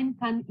 design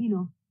can,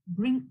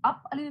 bring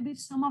up a little bit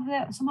some of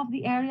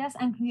the areas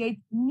and create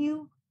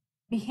new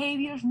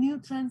behaviors, new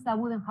trends that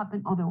wouldn't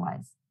happen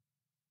otherwise.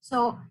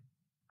 So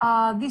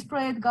this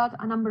project got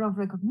a number of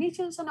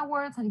recognitions and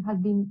awards, and it has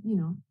been,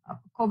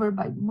 covered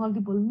by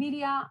multiple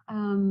media.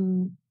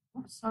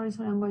 Oops, sorry,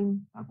 I'm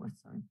going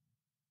backwards, sorry.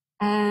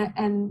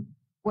 And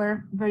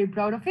we're very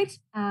proud of it.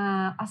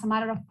 As a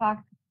matter of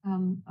fact,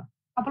 a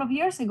couple of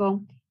years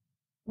ago,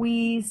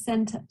 we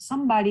sent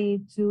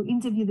somebody to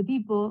interview the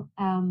people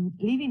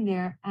living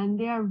there, and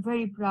they are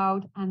very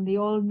proud, and they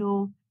all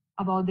know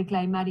about the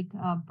climatic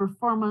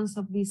performance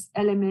of this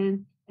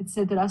element,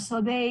 etc.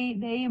 So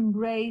they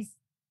embrace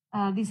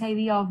this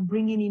idea of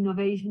bringing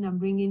innovation and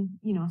bringing,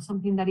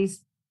 something that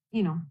is,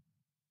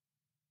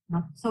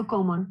 not so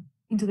common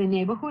into the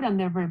neighborhood, and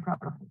they're very proud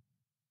of it.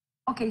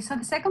 Okay, so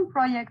the second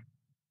project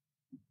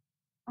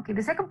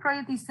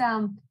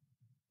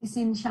is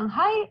in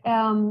Shanghai.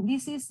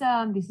 This is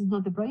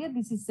not the project.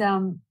 This is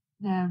the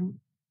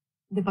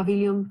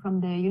pavilion from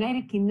the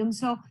United Kingdom.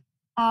 So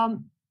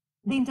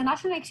the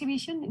international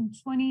exhibition in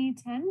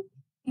 2010,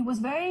 it was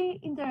very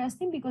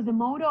interesting because the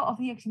motto of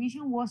the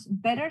exhibition was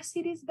 "Better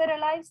Cities, Better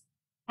Lives."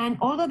 And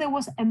although there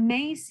was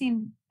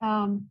amazing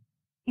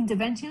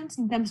interventions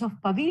in terms of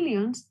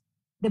pavilions,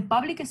 the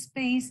public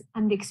space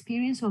and the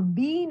experience of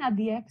being at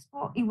the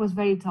expo, it was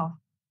very tough.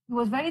 It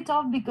was very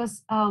tough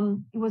because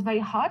it was very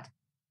hot.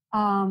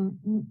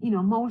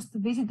 Most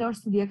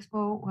visitors to the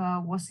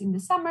expo was in the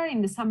summer.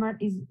 In the summer,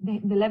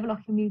 the level of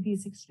humidity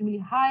is extremely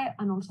high,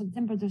 and also the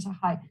temperatures are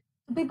high.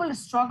 So people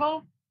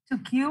struggle to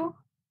queue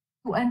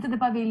to enter the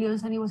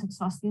pavilions, and it was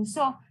exhausting.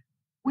 So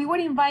we were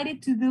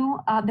invited to do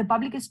the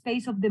public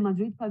space of the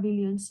Madrid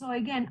pavilion. So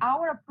again,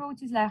 our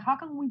approach is like, how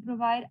can we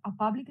provide a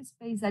public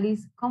space that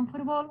is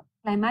comfortable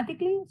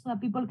climatically so that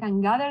people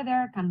can gather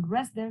there, can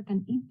rest there,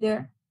 can eat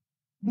there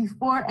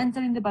before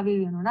entering the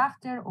pavilion or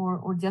after,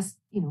 or just,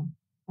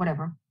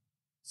 whatever.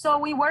 So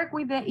we work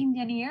with the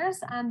engineers,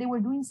 and they were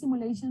doing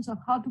simulations of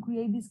how to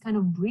create this kind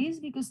of breeze,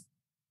 because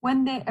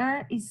when the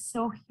air is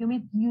so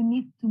humid, you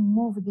need to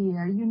move the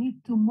air. You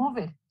need to move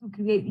it to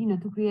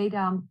create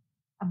a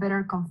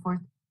better comfort.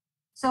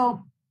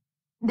 So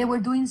they were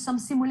doing some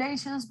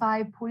simulations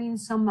by putting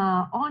some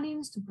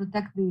awnings to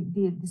protect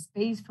the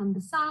space from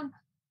the sun,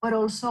 but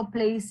also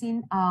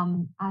placing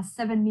a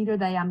 7-meter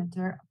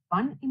diameter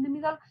fan in the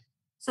middle.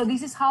 So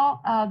this is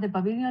how the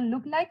pavilion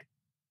looked like.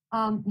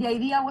 The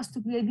idea was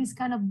to create this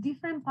kind of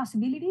different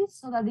possibilities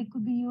so that they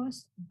could be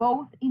used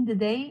both in the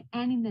day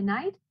and in the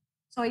night.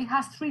 So it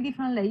has 3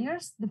 different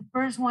layers. The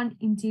first one,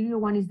 interior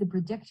one, is the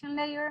projection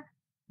layer.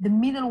 The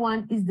middle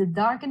one is the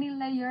darkening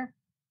layer.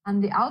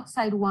 And the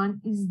outside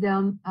one is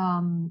the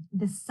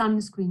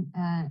sunscreen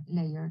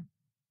layer.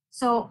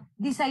 So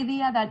this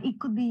idea that it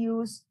could be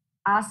used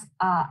as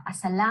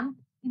a lamp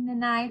in the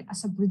night,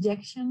 as a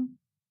projection,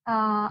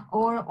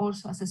 or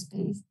also as a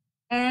space.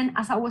 And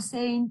as I was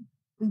saying,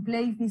 we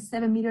placed this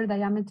 7-meter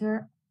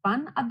diameter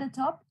fan at the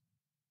top.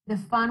 The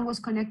fan was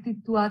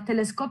connected to a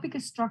telescopic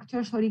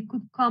structure so it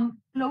could come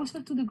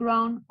closer to the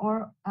ground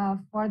or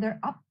farther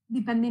up,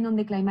 depending on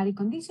the climatic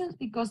conditions,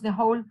 because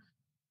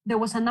there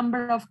was a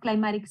number of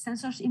climatic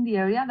sensors in the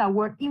area that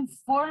were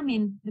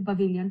informing the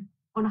pavilion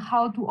on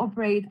how to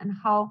operate and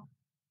how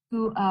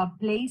to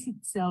place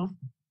itself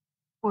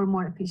for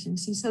more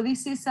efficiency. So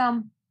this is,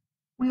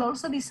 we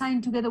also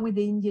designed together with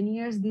the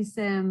engineers these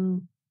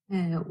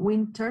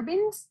wind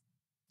turbines.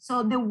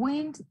 So the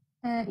wind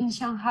in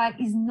Shanghai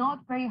is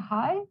not very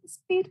high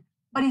speed,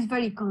 but it's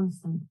very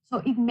constant.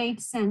 So it made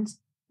sense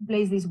to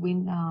place these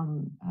wind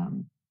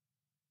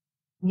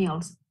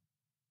mills.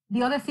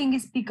 The other thing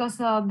is because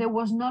there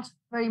was not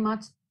very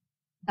much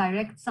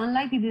direct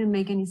sunlight, it didn't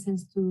make any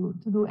sense to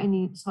do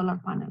any solar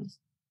panels.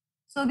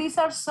 So these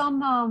are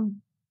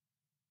some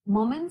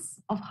moments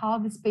of how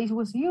the space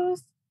was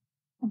used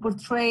to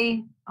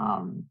portray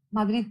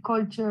Madrid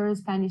culture,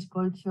 Spanish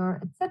culture,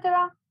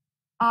 etc.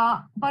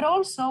 But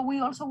also, we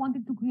also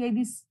wanted to create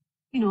this,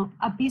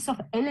 a piece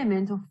of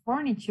element of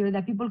furniture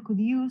that people could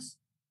use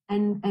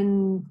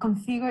and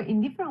configure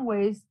in different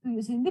ways, to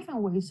use in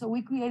different ways. So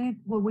we created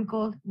what we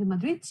call the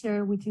Madrid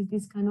chair, which is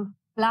this kind of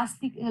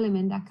plastic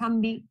element that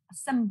can be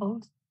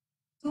assembled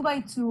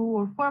 2x2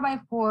 or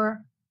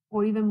 4x4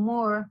 or even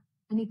more,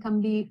 and it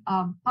can be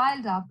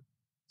piled up.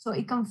 So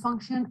it can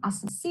function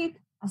as a seat,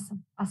 as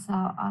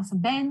a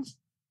bench,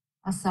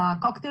 as a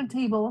cocktail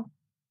table.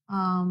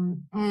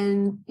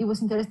 And it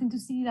was interesting to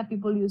see that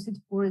people use it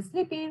for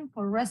sleeping,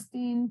 for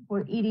resting,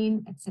 for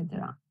eating,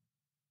 etc.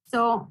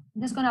 So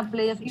just gonna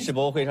play a few. 世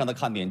博会上的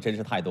看点真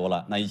是太多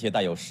了，那一些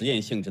带有实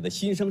验性质的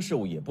新生事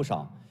物也不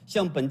少。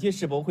像本届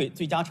世博会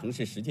最佳城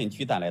市实践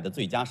区带来的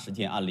最佳实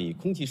践案例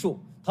——空气树，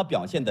它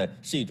表现的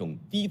是一种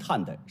低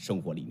碳的生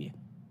活理念。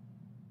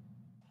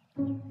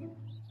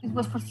It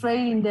was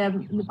portrayed in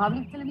the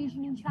public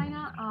television in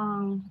China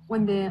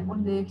when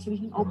the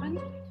exhibition opened.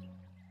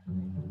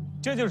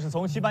 这就是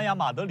从西班牙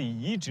马德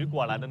里移植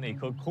过来的那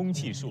棵空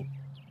气树，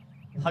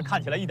它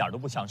看起来一点都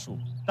不像树，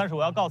但是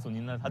我要告诉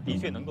您呢，它的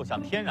确能够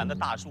像天然的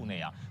大树那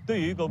样，对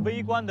于一个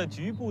微观的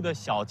局部的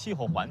小气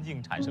候环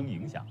境产生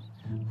影响。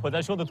我再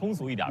说的通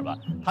俗一点吧，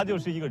它就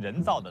是一个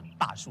人造的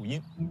大树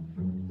荫。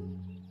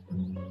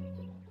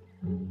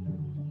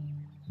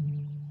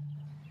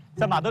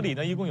在马德里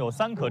呢，一共有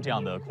3棵这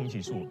样的空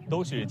气树，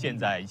都是建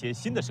在一些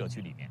新的社区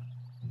里面。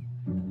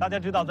 大家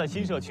知道，在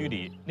新社区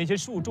里，那些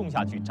树种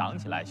下去、长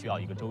起来需要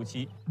一个周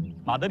期。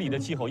马德里的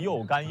气候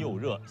又干又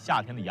热，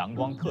夏天的阳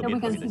光特别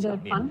的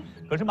强烈。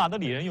可是马德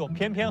里人又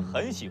偏偏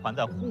很喜欢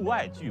在户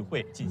外聚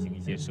会，进行一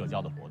些社交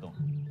的活动，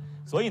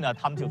所以呢，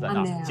他们就在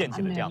那儿建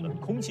起了这样的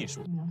空气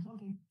树。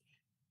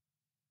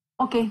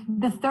Okay,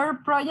 the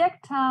third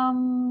project,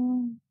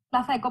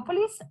 Plaza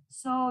Ecopolis.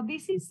 So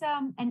this is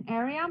an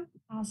area,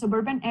 a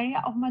suburban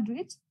area of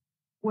Madrid,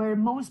 where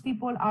most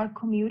people are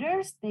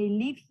commuters. They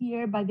live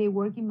here, but they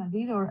work in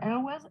Madrid or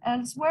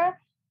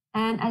elsewhere.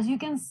 And as you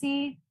can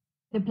see,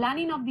 the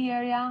planning of the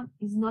area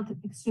is not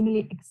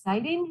extremely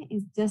exciting.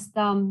 It's just,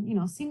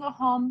 single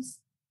homes,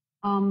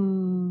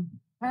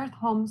 paired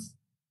homes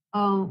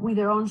with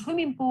their own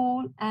swimming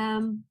pool.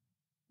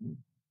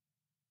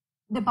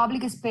 The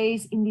public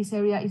space in this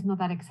area is not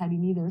that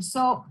exciting either.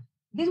 So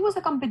this was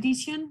a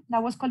competition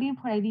that was calling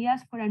for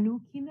ideas for a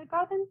new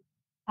kindergarten.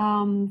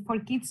 For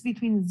kids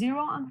between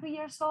 0 and 3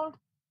 years old.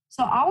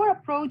 So our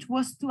approach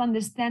was to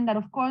understand that,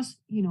 of course,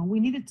 we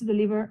needed to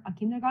deliver a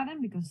kindergarten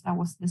because that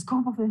was the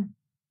scope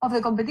of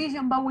the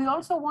competition, but we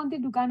also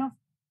wanted to kind of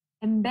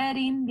embed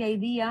in the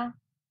idea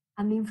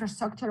and the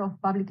infrastructure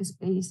of public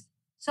space.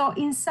 So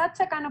in such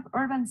a kind of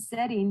urban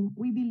setting,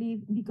 we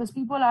believe, because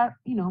people are,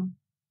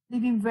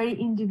 living very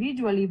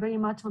individually, very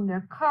much on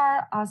their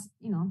car as,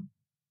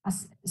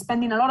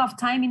 spending a lot of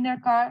time in their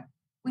car,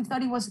 we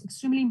thought it was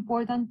extremely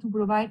important to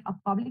provide a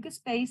public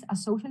space, a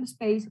social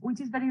space,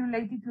 which is very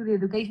related to the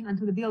education and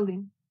to the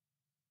building,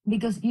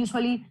 because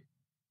usually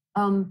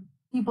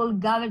people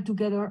gather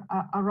together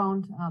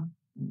around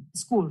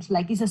schools,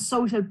 like it's a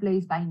social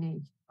place by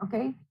nature,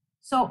 okay?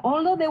 So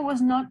although there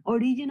was not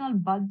original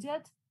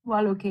budget to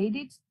allocate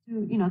it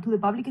to the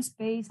public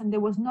space, and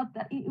it was not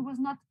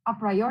a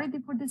priority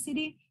for the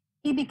city,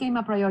 it became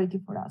a priority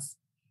for us.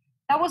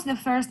 That was the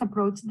first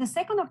approach. The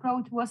second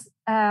approach was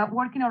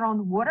working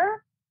around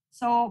water.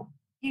 So,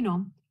 we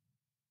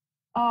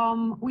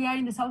are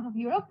in the south of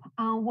Europe,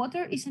 and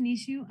water is an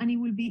issue, and it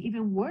will be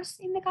even worse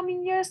in the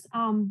coming years.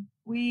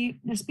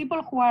 There's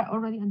people who are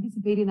already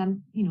anticipating that,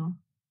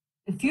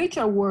 the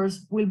future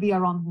wars will be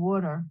around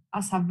water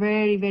as a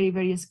very, very,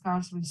 very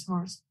scarce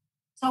resource.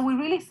 So we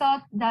really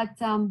thought that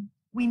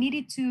we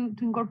needed to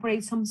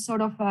incorporate some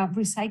sort of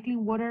recycling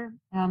water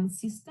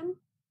system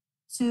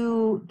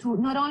to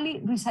not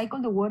only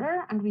recycle the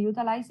water and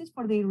reutilize it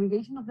for the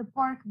irrigation of the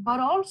park, but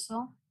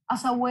also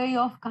as a way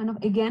of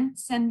again,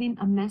 sending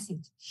a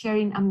message,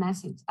 sharing a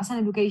message as an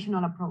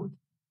educational approach.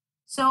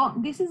 So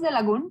this is the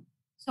lagoon.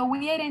 So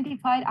we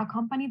identified a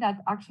company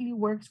that actually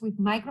works with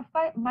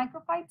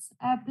microphytes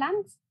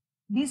plants.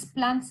 These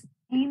plants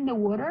clean the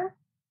water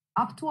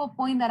up to a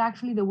point that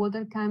actually the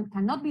water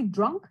cannot be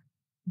drunk,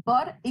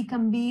 but it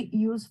can be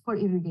used for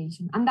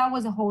irrigation. And that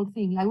was the whole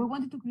thing. Like, we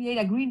wanted to create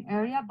a green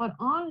area, but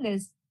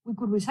unless we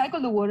could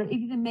recycle the water, it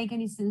didn't make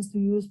any sense to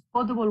use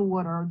potable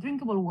water or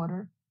drinkable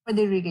water for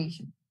the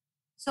irrigation.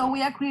 So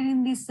we are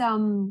creating this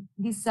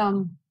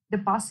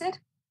deposit,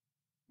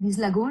 this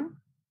lagoon,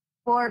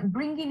 for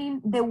bringing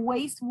in the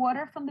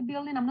wastewater from the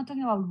building. I'm not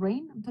talking about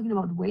rain, I'm talking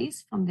about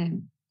waste from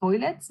the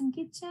toilets and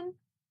kitchen.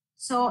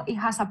 So it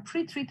has a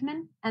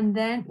pre-treatment, and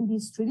then it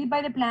is treated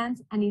by the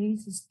plants, and it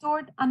is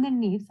stored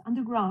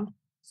underground,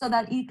 so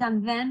that it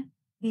can then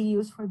be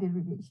used for the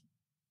irrigation.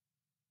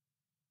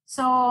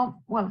 So,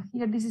 well,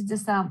 here this is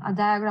just a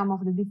diagram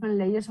of the different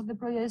layers of the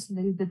project. So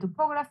there is the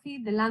topography,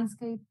 the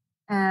landscape,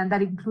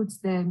 that includes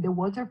the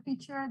water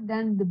feature,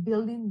 then the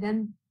building,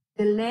 then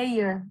the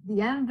layer,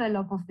 the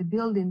envelope of the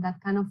building that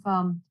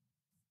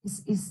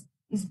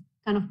is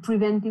kind of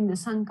preventing the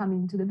sun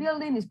coming to the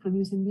building, is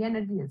producing the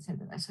energy,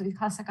 etc. So it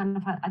has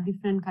a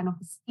different kind of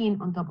skin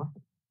on top of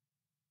it.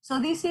 So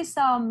this is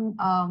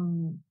a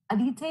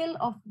detail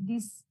of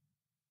this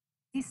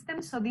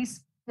system. So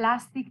these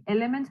plastic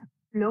elements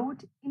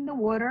float in the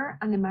water,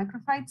 and the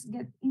microphytes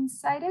get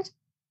inside it.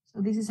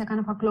 So this is a kind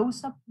of a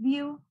close-up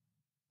view.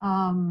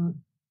 And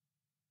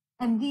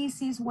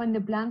this is when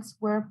the plants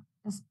were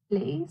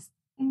placed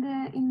in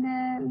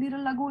the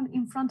little lagoon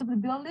in front of the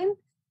building.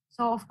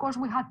 So of course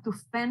we had to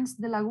fence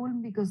the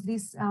lagoon, because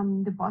this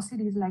deposit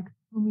is like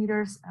 2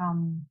 meters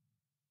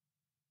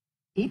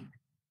deep.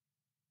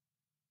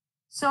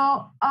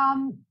 So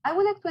I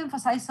would like to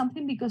emphasize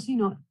something, because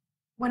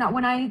when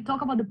I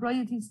talk about the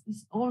project, it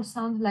all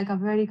sounds like a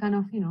very kind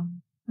of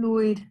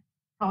fluid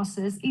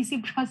process, easy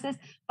process,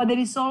 but there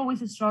is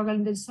always a struggle,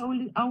 and there's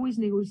always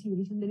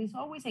negotiation, there is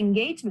always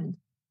engagement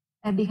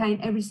behind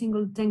every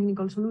single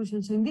technical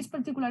solution. So in this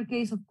particular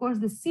case, of course,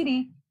 the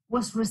city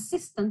was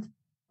resistant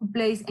to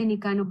place any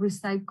kind of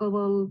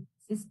recyclable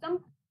system.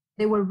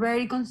 They were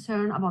very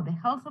concerned about the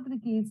health of the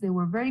kids. They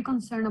were very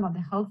concerned about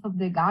the health of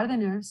the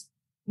gardeners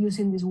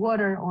using this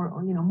water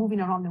or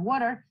moving around the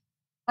water.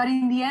 But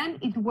in the end,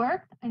 it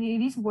worked, and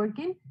it is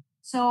working.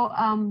 So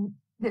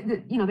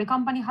the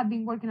company had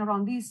been working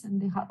around this,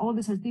 and they had all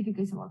the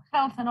certificates about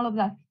health and all of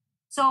that.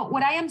 So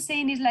what I am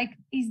saying is, like,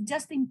 it's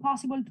just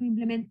impossible to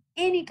implement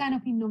any kind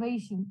of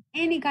innovation,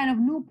 any kind of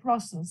new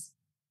process,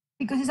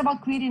 because it's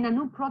about creating a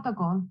new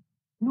protocol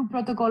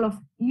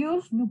of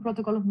use, new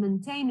protocol of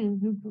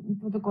maintenance, new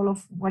protocol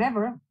of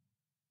whatever.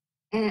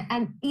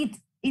 And it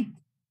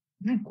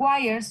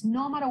requires,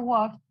 no matter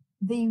what,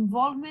 the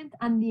involvement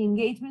and the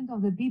engagement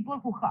of the people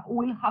who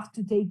will have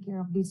to take care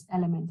of this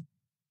element.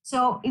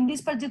 So in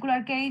this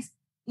particular case,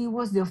 it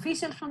was the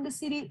officials from the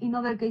city. In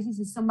other cases,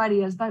 it's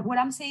somebody else. But what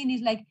I'm saying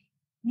is, like,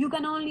 you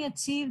can only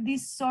achieve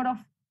this sort of,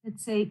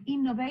 let's say,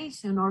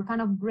 innovation or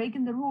kind of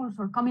breaking the rules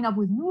or coming up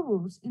with new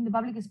rules in the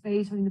public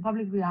space or in the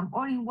public realm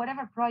or in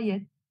whatever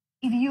project,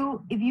 if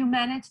you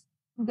manage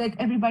to get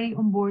everybody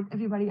on board,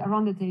 everybody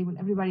around the table,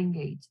 everybody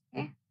engaged.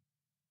 Okay.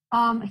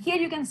 Here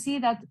you can see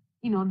that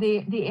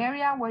the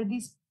area where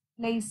this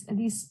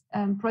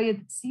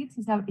project sits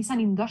is an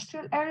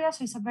industrial area,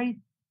 so it's a very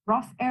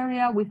rough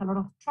area with a lot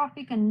of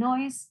traffic and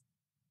noise.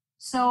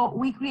 So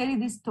we created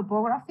this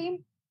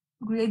topography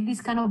to create this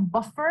kind of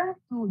buffer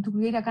to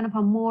create a kind of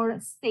a more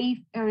safe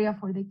area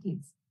for the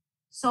kids.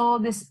 So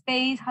the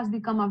space has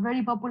become a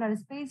very popular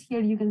space. Here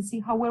you can see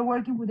how we're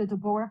working with the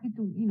topography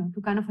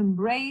to kind of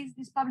embrace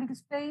this public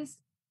space,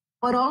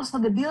 but also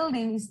the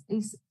building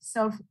is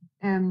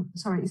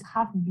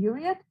half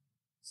buried.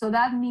 So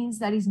that means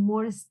that it's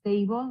more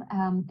stable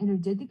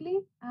energetically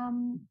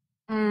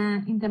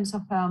in terms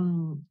of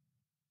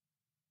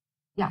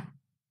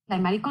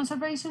climatic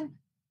conservation.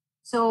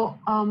 So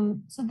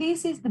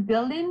this is the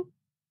building,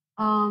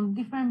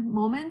 different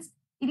moments.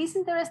 it is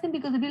interesting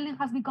because the building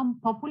has become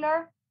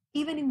popular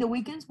even in the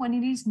weekends when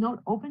it is not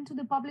open to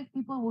the public.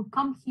 People will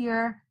come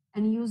here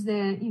and use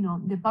the,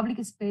 the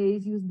public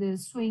space, use the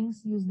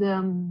swings, use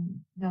the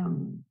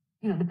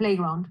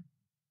playground.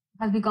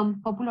 It has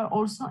become popular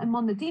also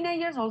among the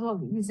teenagers, although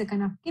it's a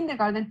kind of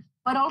kindergarten,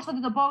 but also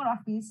the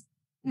topographies,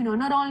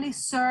 not only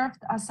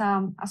served as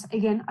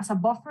a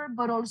buffer,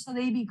 but also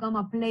they become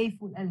a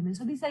playful element.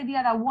 So this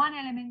idea that one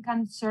element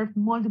can serve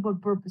multiple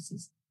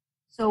purposes.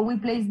 So we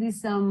place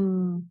these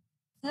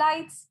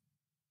slides,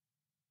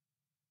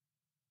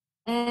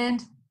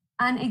 and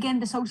again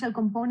the social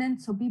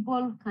component. So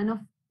people kind of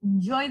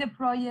enjoy the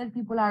project.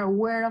 People are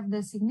aware of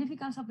the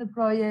significance of the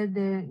project.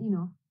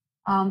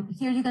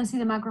 Here you can see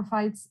the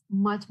macrophytes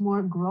much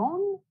more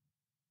grown,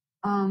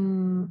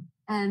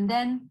 and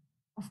then,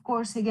 of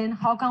course, again,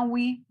 how can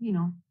we,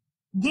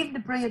 give the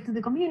project to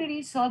the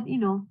community so,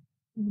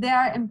 they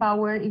are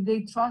empowered, if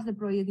they trust the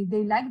project, if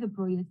they like the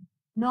project,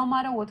 no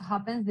matter what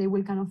happens, they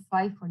will kind of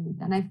fight for it.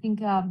 And I think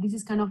this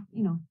is kind of,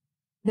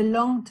 the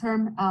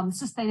long-term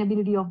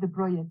sustainability of the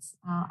projects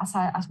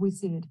as we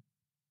see it.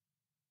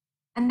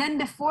 And then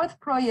the fourth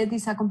project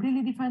is a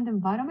completely different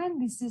environment.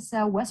 This is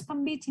West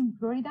Palm Beach in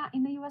Florida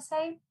in the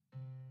USA.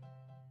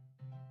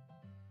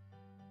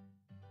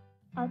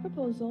 Our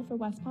proposal for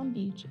West Palm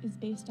Beach is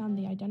based on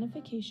the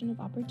identification of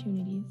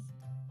opportunities,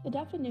 the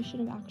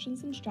definition of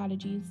actions and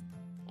strategies,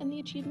 and the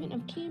achievement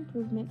of key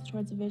improvements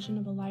towards a vision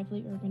of a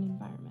lively urban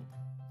environment.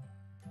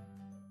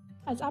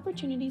 As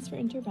opportunities for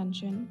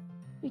intervention,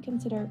 we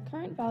consider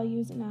current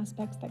values and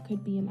aspects that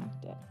could be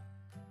enacted.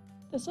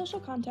 The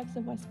social context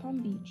of West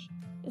Palm Beach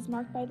is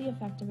marked by the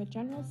effect of a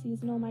general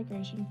seasonal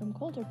migration from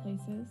colder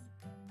places,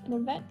 an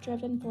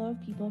event-driven flow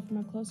of people from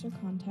a closer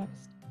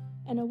context,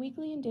 and a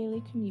weekly and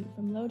daily commute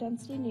from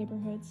low-density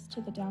neighborhoods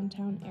to the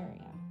downtown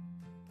area,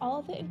 all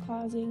of it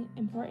causing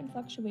important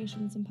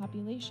fluctuations in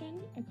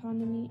population,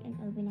 economy, and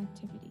urban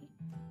activity,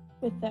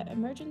 with the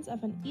emergence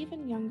of an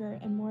even younger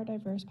and more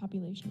diverse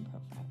population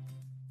profile.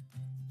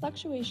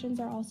 Fluctuations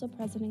are also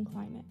present in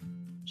climate,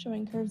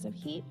 showing curves of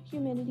heat,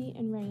 humidity,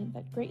 and rain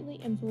that greatly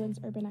influence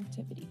urban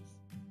activities,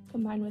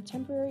 combined with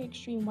temporary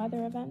extreme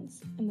weather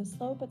events and the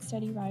slow but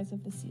steady rise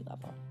of the sea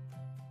level.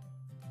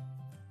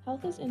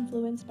 Health is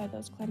influenced by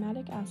those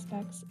climatic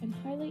aspects and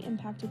highly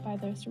impacted by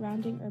the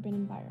surrounding urban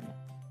environment.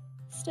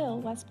 Still,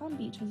 West Palm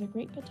Beach has a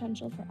great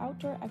potential for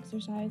outdoor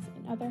exercise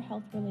and other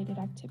health-related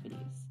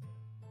activities,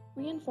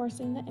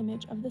 reinforcing the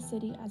image of the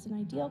city as an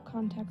ideal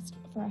context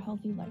for a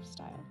healthy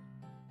lifestyle.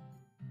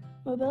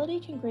 Mobility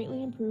can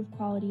greatly improve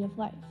quality of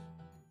life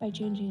by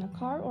changing a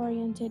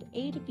car-oriented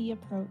A to B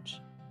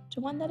approach to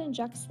one that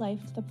injects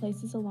life to the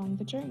places along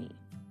the journey,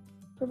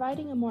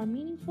 providing a more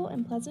meaningful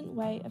and pleasant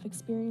way of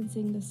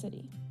experiencing the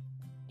city,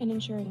 and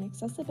ensuring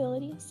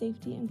accessibility,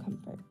 safety, and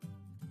comfort,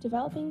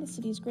 developing the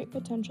city's great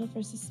potential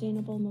for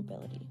sustainable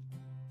mobility.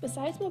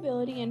 Besides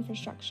mobility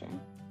infrastructure,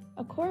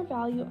 a core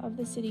value of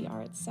the city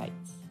are its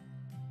sites,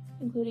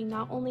 including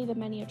not only the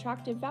many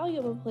attractive,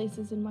 valuable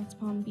places in West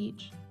Palm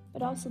Beach,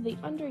 but also the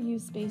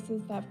underused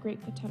spaces that have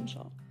great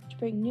potential to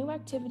bring new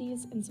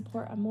activities and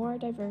support a more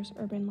diverse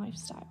urban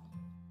lifestyle.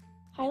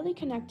 Highly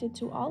connected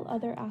to all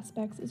other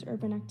aspects is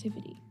urban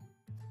activity,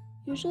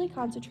 usually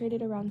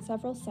concentrated around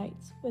several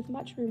sites with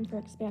much room for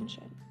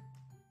expansion,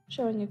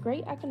 showing a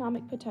great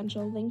economic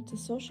potential linked to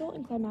social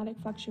and climatic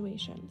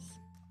fluctuations,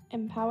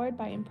 empowered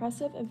by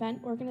impressive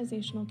event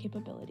organizational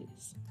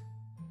capabilities.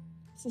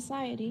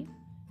 Society,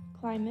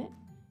 climate,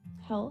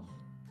 health,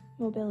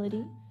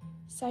 mobility,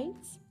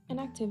 sites, and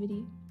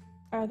activity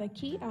are the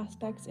key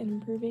aspects in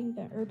improving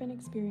the urban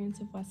experience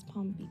of West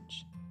Palm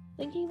Beach.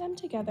 Linking them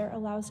together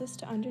allows us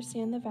to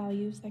understand the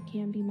values that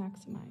can be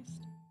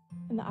maximized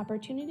and the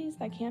opportunities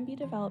that can be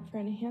developed for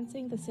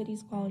enhancing the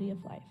city's quality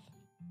of life.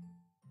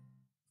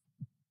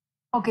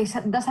 Okay,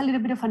 so that's a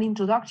little bit of an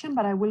introduction,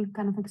 but I will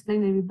kind of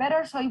explain it a bit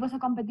better. So it was a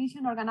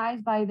competition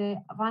organized by the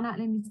Van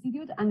Allen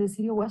Institute and the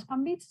city of West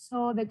Palm Beach.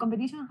 So the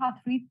competition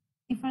had 3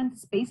 different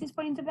spaces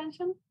for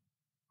intervention.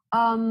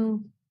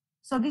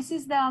 So this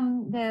is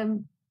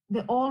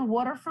the old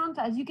waterfront.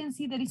 As you can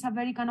see, there is a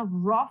very kind of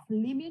rough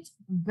limit,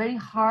 very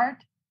hard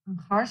and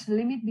harsh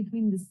limit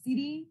between the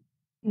city,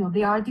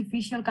 the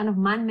artificial kind of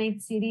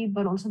man-made city,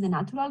 but also the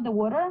natural, the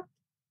water.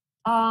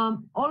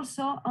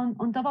 Also,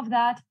 on top of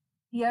that,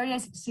 the area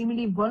is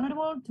extremely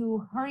vulnerable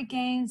to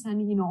hurricanes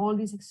and all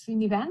these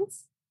extreme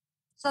events.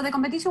 So the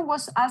competition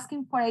was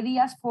asking for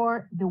ideas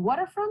for the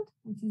waterfront,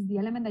 which is the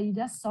element that you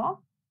just saw.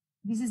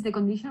 This is the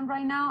condition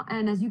right now,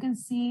 and as you can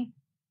see,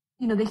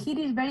 the heat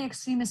is very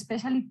extreme,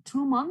 especially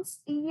 2 months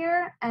a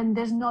year, and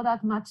there's not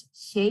that much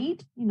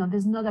shade.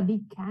 There's not a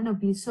big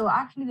canopy. So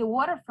actually the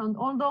waterfront,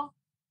 although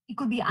it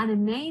could be an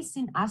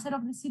amazing asset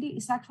of the city,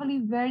 is actually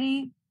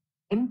very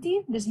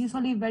empty. There's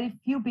usually very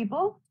few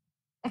people,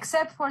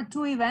 except for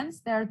 2 events.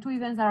 There are 2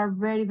 events that are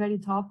very, very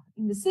top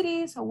in the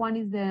city. So one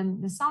is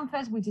the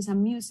Soundfest, which is a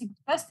music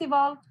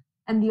festival,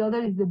 and the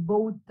other is the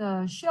boat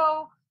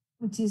show,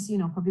 which is,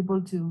 for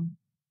people to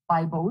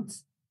buy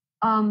boats.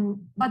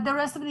 But the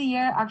rest of the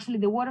year, actually,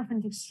 the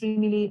waterfront is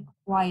extremely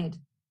quiet.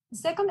 The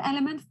second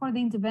element for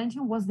the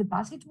intervention was the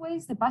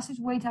passageways. The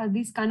passageways are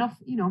these kind of,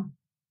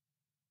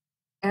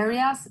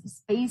 areas,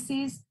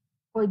 spaces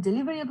for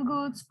delivery of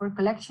goods, for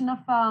collection of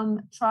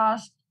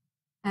trash,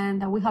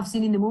 and we have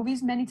seen in the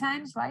movies many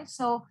times, right?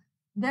 So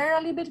they're a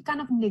little bit kind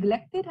of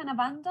neglected and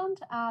abandoned.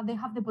 They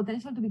have the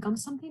potential to become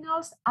something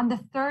else. And the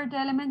third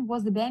element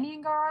was the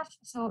Belinda garage.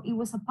 So it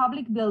was a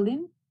public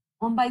building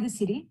owned by the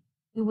city.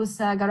 It was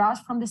a garage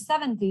from the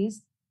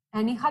 70s,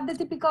 and it had the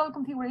typical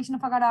configuration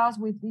of a garage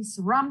with these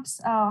ramps,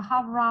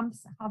 half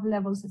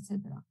levels,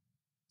 etc.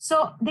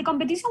 So the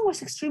competition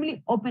was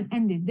extremely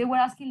open-ended. They were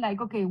asking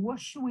like, okay, what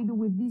should we do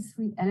with these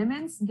three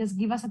elements? Just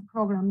give us a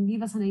program,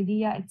 give us an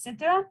idea,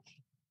 etc.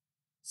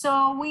 So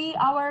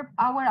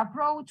our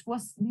approach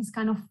was this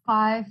kind of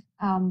 5,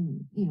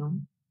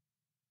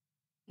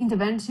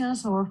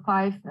 interventions or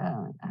 5,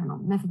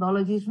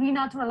 methodologies.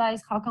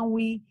 Renaturalize. How can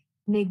we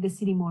make the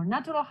city more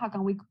natural? How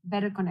can we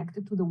better connect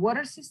it to the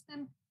water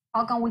system?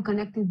 How can we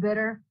connect it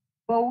better,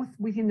 both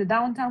within the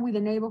downtown with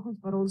the neighborhoods,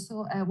 but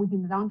also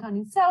within the downtown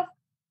itself?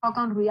 How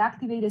can we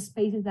reactivate the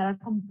spaces that are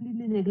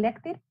completely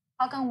neglected?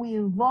 How can we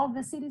involve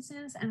the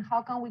citizens, and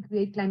how can we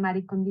create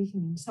climatic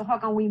conditioning? So how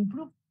can we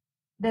improve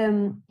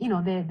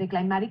the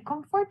climatic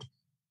comfort?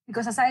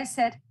 Because as I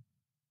said,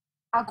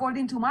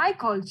 according to my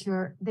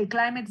culture, the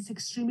climate is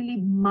extremely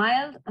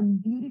mild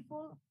and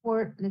beautiful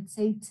for, let's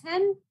say,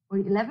 10 or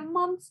 11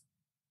 months.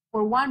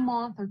 For 1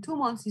 month or 2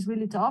 months is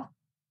really tough.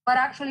 But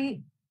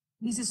actually,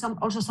 this is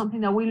also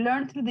something that we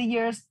learned through the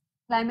years.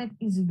 Climate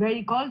is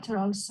very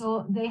cultural,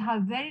 so they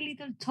have very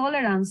little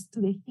tolerance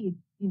to the heat.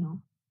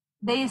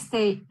 They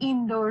stay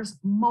indoors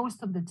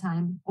most of the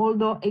time.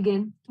 Although,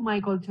 again, to my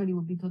culture, it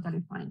would be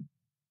totally fine.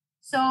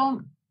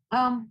 So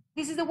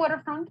this is the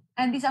waterfront,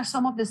 and these are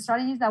some of the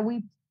strategies that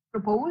we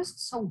proposed.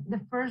 So the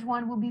first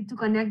one will be to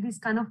connect these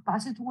kind of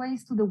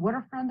passageways to the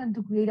waterfront and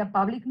to create a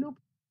public loop.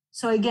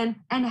 So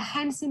again,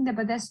 enhancing the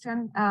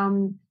pedestrian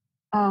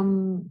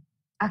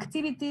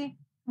activity,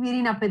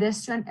 creating a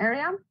pedestrian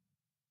area,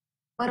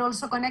 but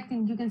also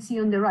connecting, you can see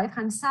on the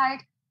right-hand side,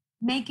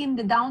 making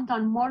the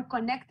downtown more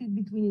connected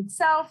between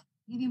itself,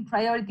 giving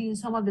priority in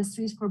some of the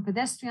streets for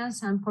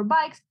pedestrians and for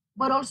bikes,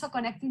 but also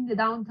connecting the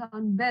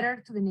downtown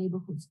better to the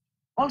neighborhoods.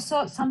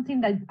 Also, something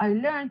that I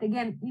learned,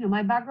 again,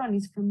 my background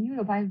is from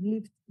Europe. I've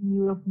lived in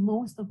Europe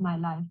most of my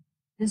life.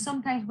 And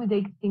sometimes we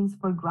take things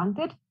for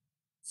granted.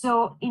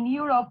 So in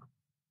Europe,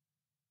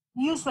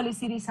 usually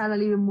cities are a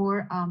little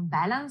more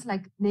balanced,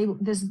 like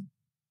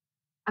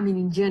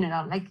in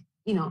general,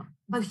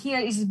 but here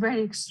it's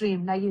very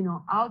extreme,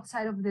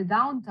 outside of the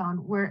downtown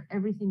where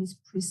everything is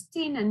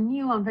pristine and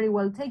new and very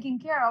well taken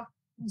care of.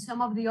 In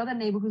some of the other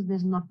neighborhoods,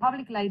 there's not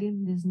public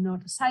lighting, there's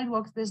not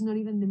sidewalks, there's not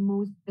even the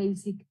most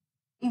basic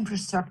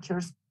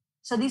infrastructures.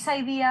 So this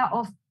idea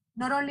of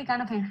not only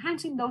kind of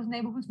enhancing those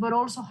neighborhoods, but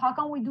also how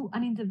can we do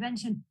an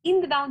intervention in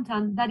the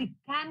downtown that it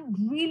can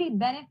really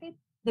benefit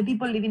the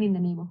people living in the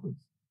neighborhoods.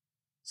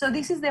 So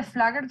this is the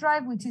Flagger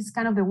Drive, which is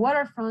kind of the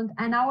waterfront.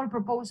 And our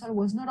proposal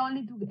was not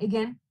only to,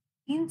 again,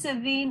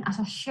 intervene as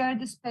a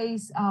shared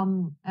space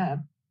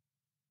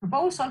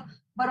proposal,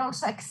 but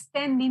also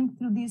extending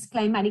through these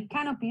climatic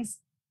canopies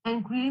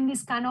and creating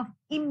this kind of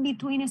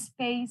in-between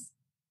space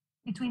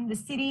between the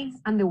city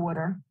and the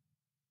water.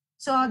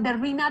 So the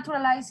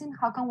renaturalizing,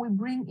 how can we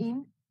bring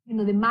in,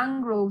 the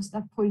mangroves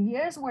that for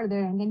years were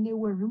there and then they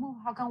were removed?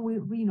 How can we,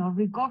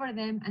 recover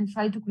them and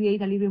try to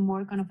create a little bit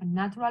more kind of a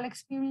natural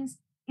experience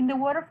in the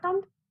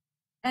waterfront?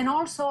 And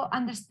also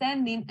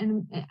understanding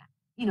and,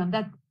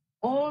 that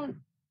all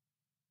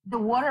the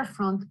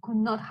waterfront could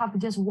not have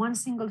just one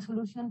single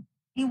solution.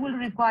 It will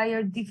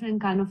require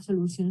different kind of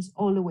solutions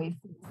all the way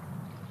through.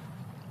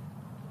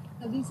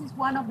 So this is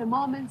one of the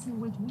moments in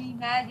which we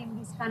imagine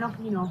this kind of,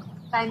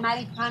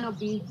 climatic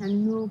canopies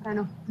and new kind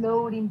of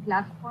floating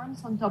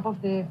platforms on top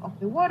of the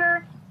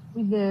water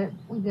with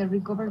the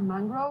recovered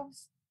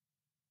mangroves.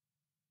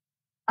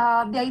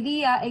 The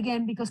idea,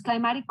 again, because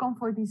climatic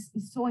comfort is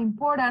so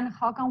important,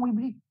 how can we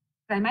bring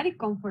climatic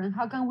comfort and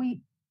how can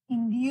we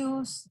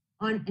induce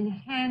and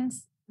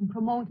enhance and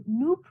promote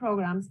new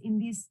programs in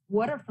this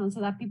waterfront so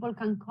that people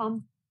can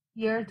come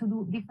here to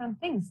do different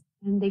things,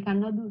 and they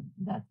cannot do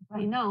that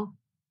right now.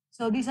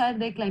 So these are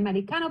the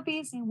climatic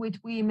canopies in which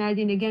we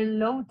imagine, again,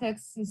 low-tech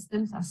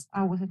systems, as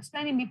I was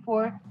explaining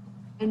before.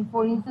 And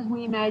for instance,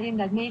 we imagine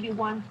that maybe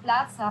one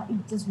plaza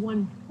is just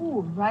one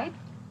pool, right?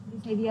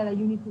 This idea that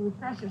you need to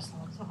refresh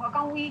yourself. So how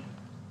can we,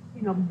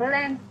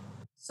 blend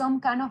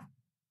some kind of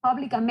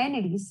public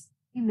amenities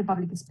in the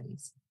public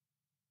space?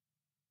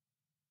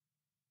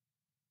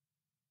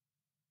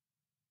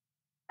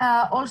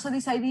 Also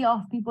this idea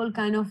of people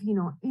kind of,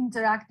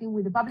 interacting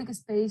with the public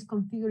space,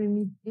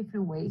 configuring it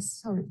different ways.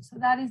 Sorry. So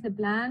that is the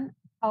plan,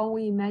 how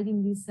we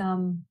imagine this,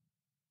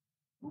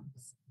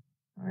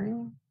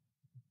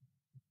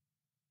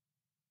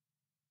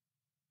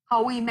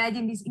 how we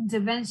imagine this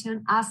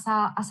intervention as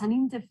an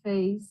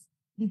interface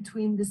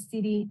between the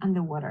city and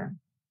the water.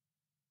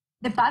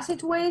 The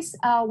passageways,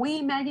 we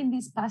imagine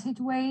these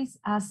passageways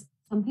as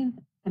something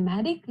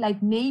thematic,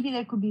 like maybe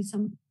there could be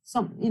some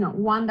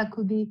one that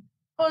could be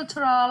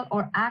cultural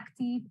or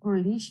active or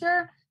leisure.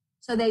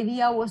 So the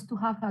idea was to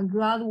have a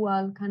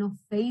gradual kind of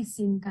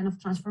phasing kind of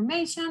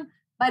transformation.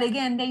 But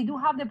again, they do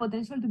have the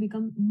potential to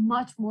become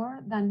much more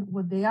than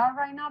what they are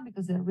right now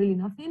because they're really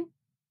nothing.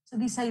 So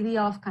this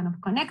idea of kind of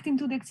connecting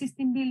to the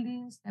existing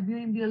buildings,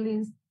 abusing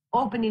buildings,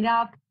 opening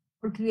up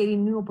for creating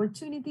new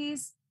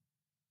opportunities.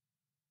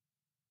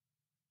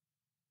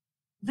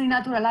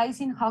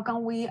 Renaturalizing, how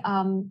can we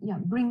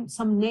bring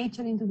some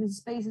nature into these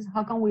spaces?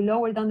 How can we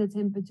lower down the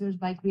temperatures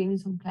by creating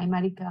some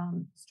climatic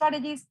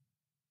strategies,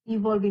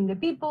 involving the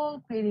people,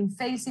 creating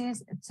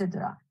faces,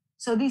 etc.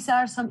 So these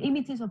are some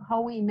images of how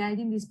we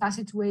imagine this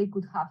passageway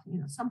could have,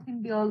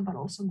 something built, but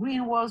also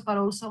green walls, but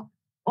also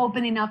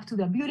opening up to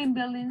the building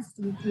buildings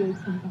to create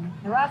some kind of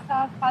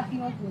terraces,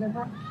 patios,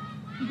 whatever.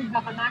 You could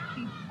have an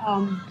active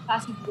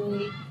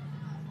passageway,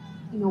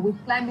 with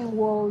climbing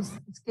walls,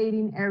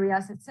 skating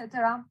areas,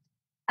 etc.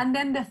 And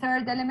then the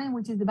third element,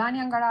 which is the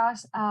banyan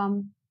garage.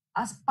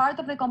 As part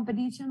of the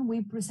competition,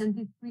 we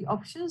presented 3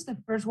 options. The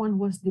first one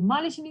was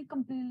demolishing it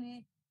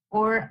completely,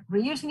 or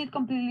reusing it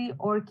completely,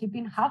 or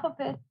keeping half of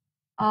it.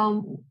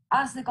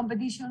 As the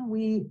competition,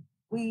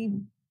 we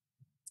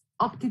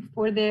opted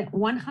for the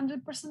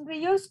 100%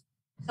 reuse.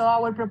 So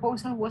our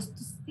proposal was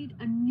to sit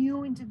a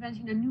new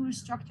intervention, a new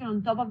structure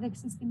on top of the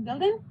existing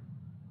building.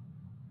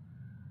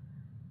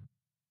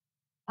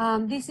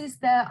 This is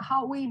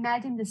how we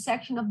imagine the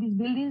section of this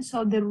building.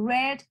 So the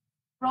red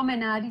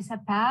promenade is a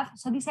path.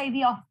 So this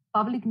idea of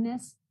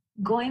publicness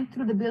going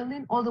through the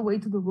building all the way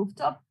to the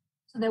rooftop.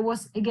 So there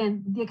was,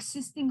 again, the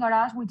existing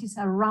garage, which is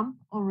a ramp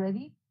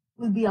already,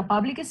 will be a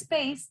public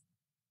space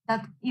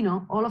that,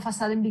 all of a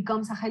sudden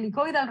becomes a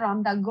helicoidal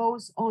ramp that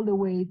goes all the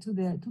way to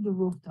the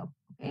rooftop,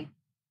 okay?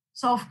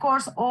 So of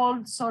course,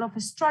 all sort of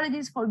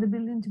strategies for the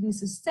building to be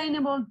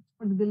sustainable,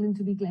 for the building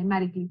to be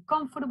climatically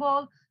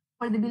comfortable,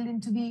 for the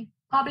building to be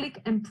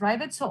public and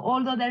private. So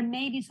although there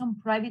may be some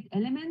private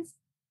elements,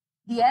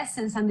 the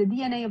essence and the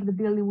DNA of the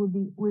building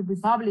will be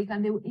public,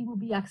 and it will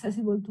be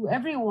accessible to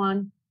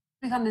everyone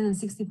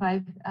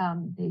 365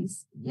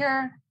 days a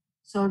year.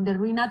 So the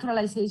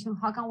renaturalization,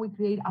 how can we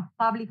create a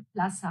public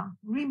plaza,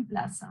 green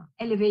plaza,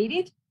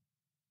 elevated?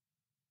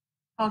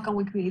 How can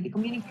we create the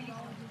communication?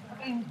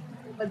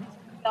 But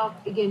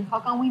again, how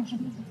can we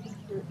introduce the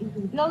picture into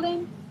the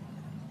building?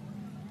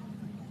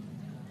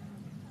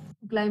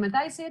 To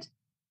climatize it.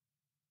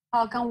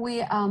 How can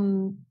we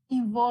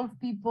involve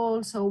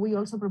people? So we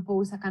also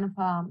propose a kind of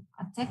a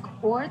tech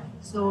port.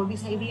 So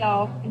this idea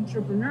of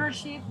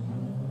entrepreneurship,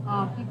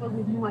 people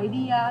with new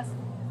ideas,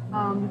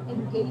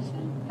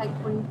 education. Like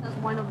for instance,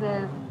 one of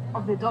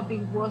the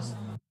topics was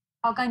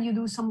how can you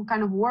do some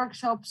kind of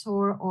workshops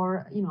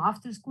or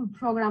after school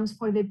programs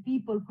for the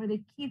people, for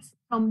the kids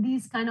from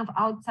these kind of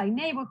outside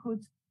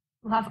neighborhoods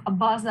to have a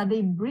bus that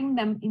they bring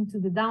them into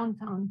the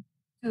downtown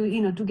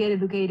to get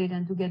educated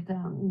and to get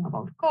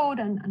about code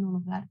and all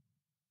of that.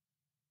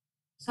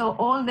 So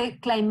all the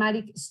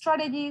climatic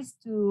strategies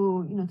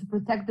to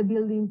protect the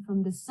building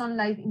from the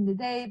sunlight in the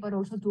day, but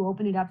also to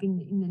open it up in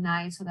the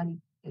night so that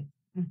it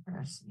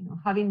refers.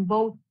 Having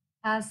both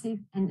passive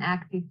and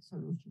active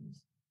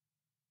solutions.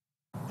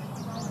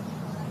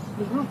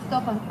 The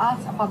rooftop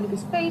as a public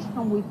space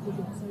from which we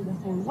can see the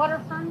whole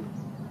waterfront.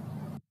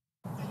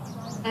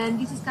 And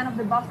this is kind of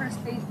the buffer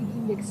space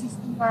between the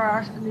existing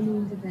garage and the new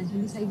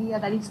intervention. This idea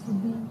that it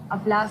could be a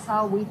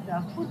plaza with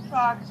food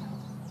trucks,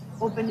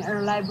 open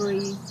air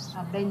library,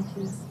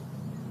 benches,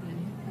 and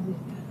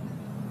everything.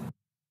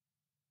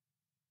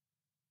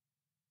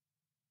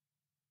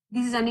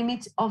 This is an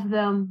image of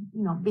the,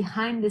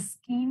 behind the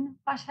skin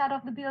facade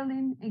of the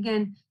building.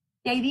 Again,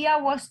 the idea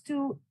was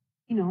to,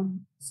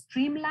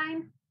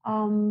 streamline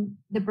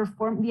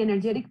the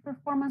energetic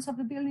performance of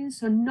the building.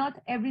 So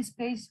not every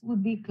space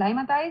would be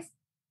climatized.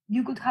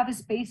 You could have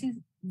spaces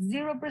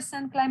 0%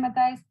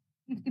 climatized,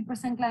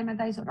 50%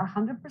 climatized, or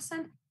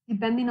 100%,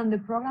 depending on the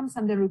programs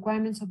and the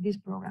requirements of these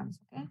programs,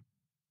 okay?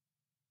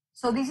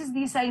 So this is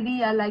this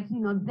idea, like,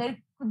 there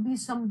could be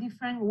some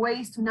different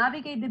ways to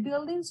navigate the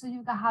building so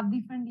you can have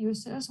different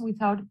users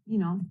without,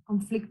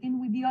 conflicting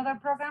with the other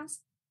programs.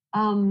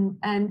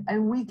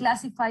 And we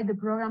classify the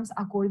programs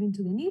according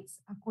to the needs,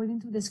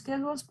 according to the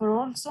schedules, but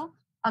also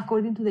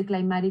according to the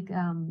climatic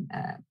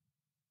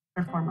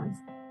performance.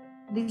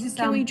 This is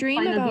Can we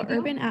dream about video.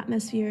 urban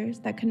atmospheres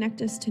that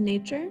connect us to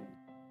nature?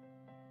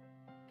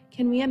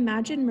 Can we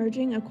imagine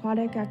merging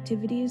aquatic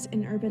activities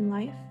in urban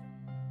life?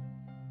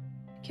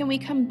 Can we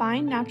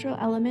combine natural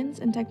elements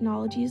and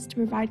technologies to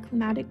provide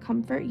climatic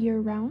comfort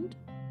year-round?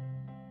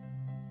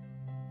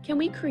 Can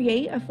we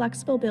create a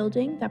flexible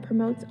building that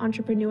promotes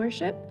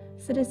entrepreneurship,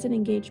 citizen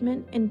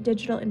engagement, and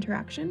digital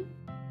interaction?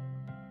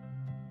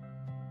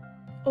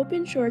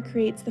 Open Shore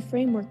creates the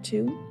framework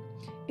to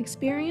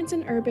experience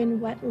an urban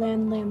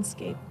wetland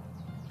landscape,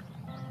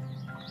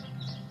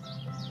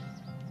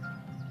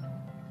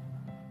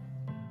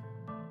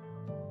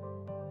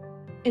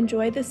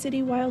 enjoy the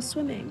city while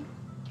swimming,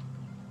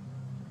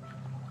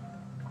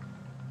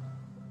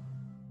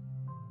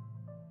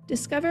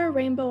 discover a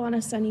rainbow on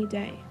a sunny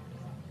day,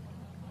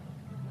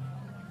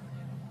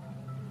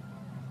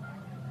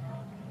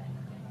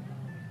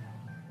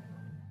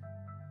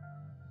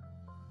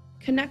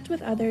 connect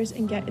with others,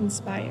 and get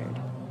inspired.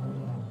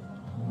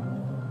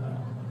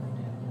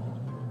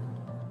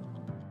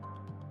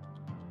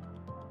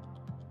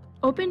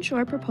 Open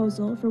Shore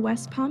proposal for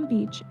West Palm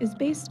Beach is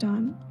based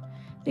on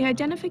the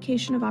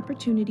identification of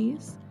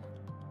opportunities,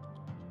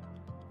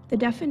 the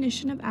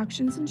definition of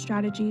actions and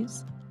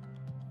strategies,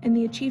 and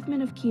the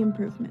achievement of key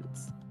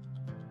improvements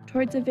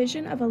towards a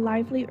vision of a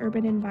lively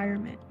urban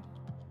environment.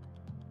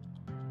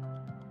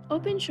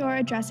 Open Shore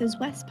addresses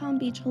West Palm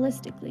Beach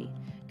holistically,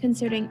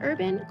 considering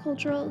urban,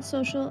 cultural,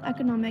 social,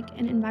 economic,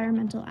 and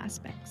environmental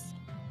aspects.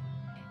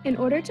 In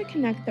order to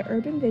connect the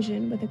urban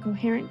vision with a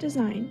coherent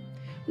design,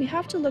 we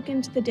have to look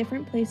into the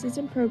different places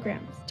and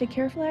programs to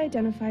carefully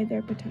identify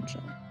their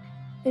potential.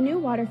 The new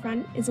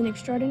waterfront is an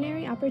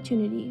extraordinary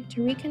opportunity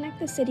to reconnect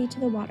the city to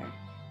the water,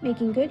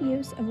 making good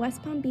use of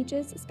West Palm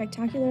Beach's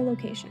spectacular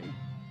location.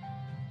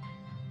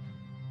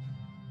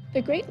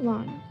 The Great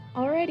Lawn,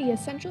 already a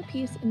central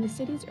piece in the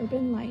city's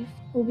urban life,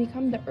 will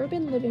become the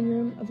urban living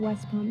room of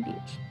West Palm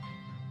Beach.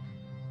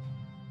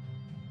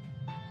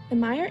 The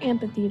Meyer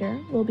Amphitheater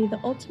will be the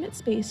ultimate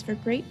space for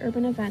great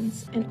urban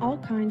events and all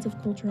kinds of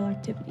cultural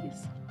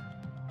activities.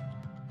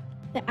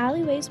 The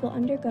alleyways will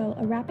undergo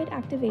a rapid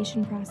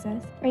activation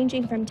process,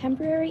 ranging from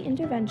temporary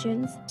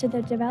interventions to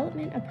the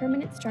development of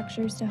permanent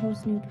structures to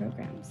host new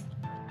programs.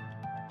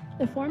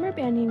 The former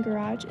Banyan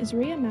Garage is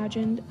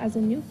reimagined as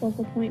a new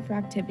focal point for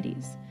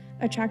activities,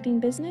 attracting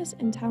business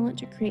and talent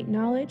to create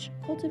knowledge,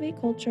 cultivate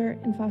culture,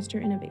 and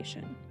foster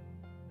innovation.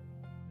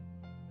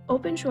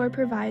 Open Shore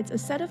provides a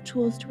set of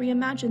tools to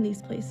reimagine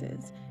these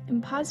places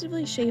and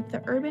positively shape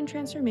the urban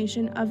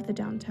transformation of the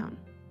downtown.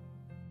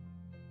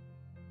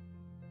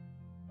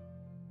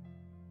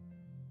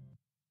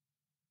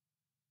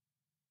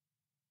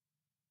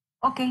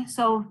 Okay,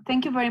 so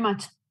thank you very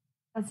much.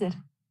 That's it.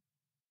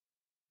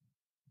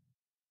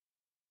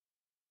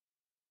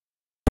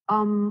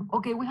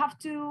 Okay, we have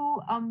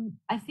to,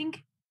 I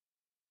think,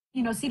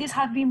 cities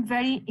have been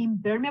very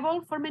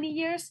impermeable for many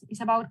years.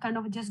 It's about kind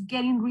of just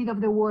getting rid of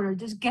the water,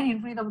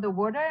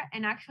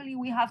 And actually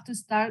we have to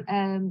start,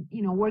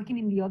 working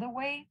in the other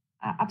way.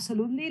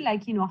 Absolutely.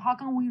 Like, how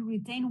can we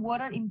retain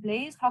water in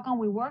place? How can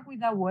we work with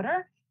that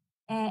water?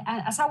 And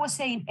as I was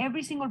saying,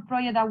 every single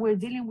project that we're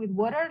dealing with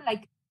water,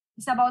 like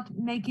it's about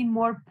making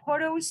more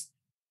porous,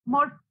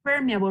 more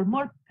permeable.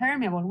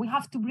 We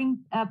have to bring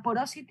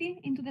porosity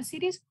into the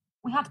cities.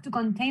 We have to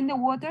contain the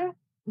water.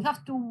 We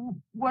have to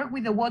work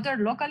with the water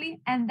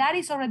locally, and that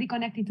is already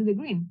connected to the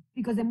green,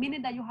 because the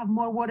minute that you have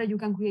more water, you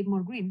can create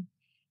more green.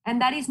 And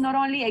that is not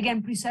only,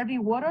 again,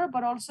 preserving water,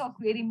 but also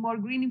creating more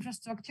green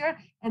infrastructure,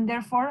 and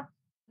therefore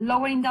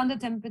lowering down the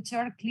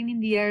temperature,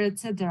 cleaning the air,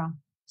 etc.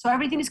 So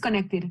everything is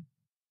connected.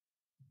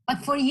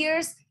 But for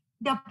years,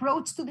 the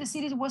approach to the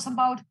cities was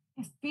about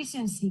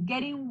efficiency,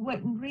 getting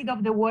rid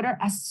of the water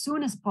as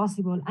soon as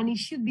possible, and it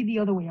should be the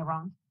other way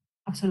around.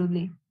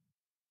 Absolutely.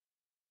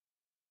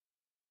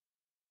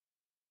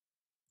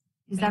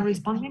 Is that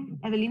responding,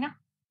 Evelina?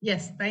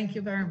 Yes, thank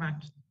you very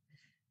much.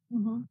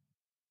 Mm-hmm.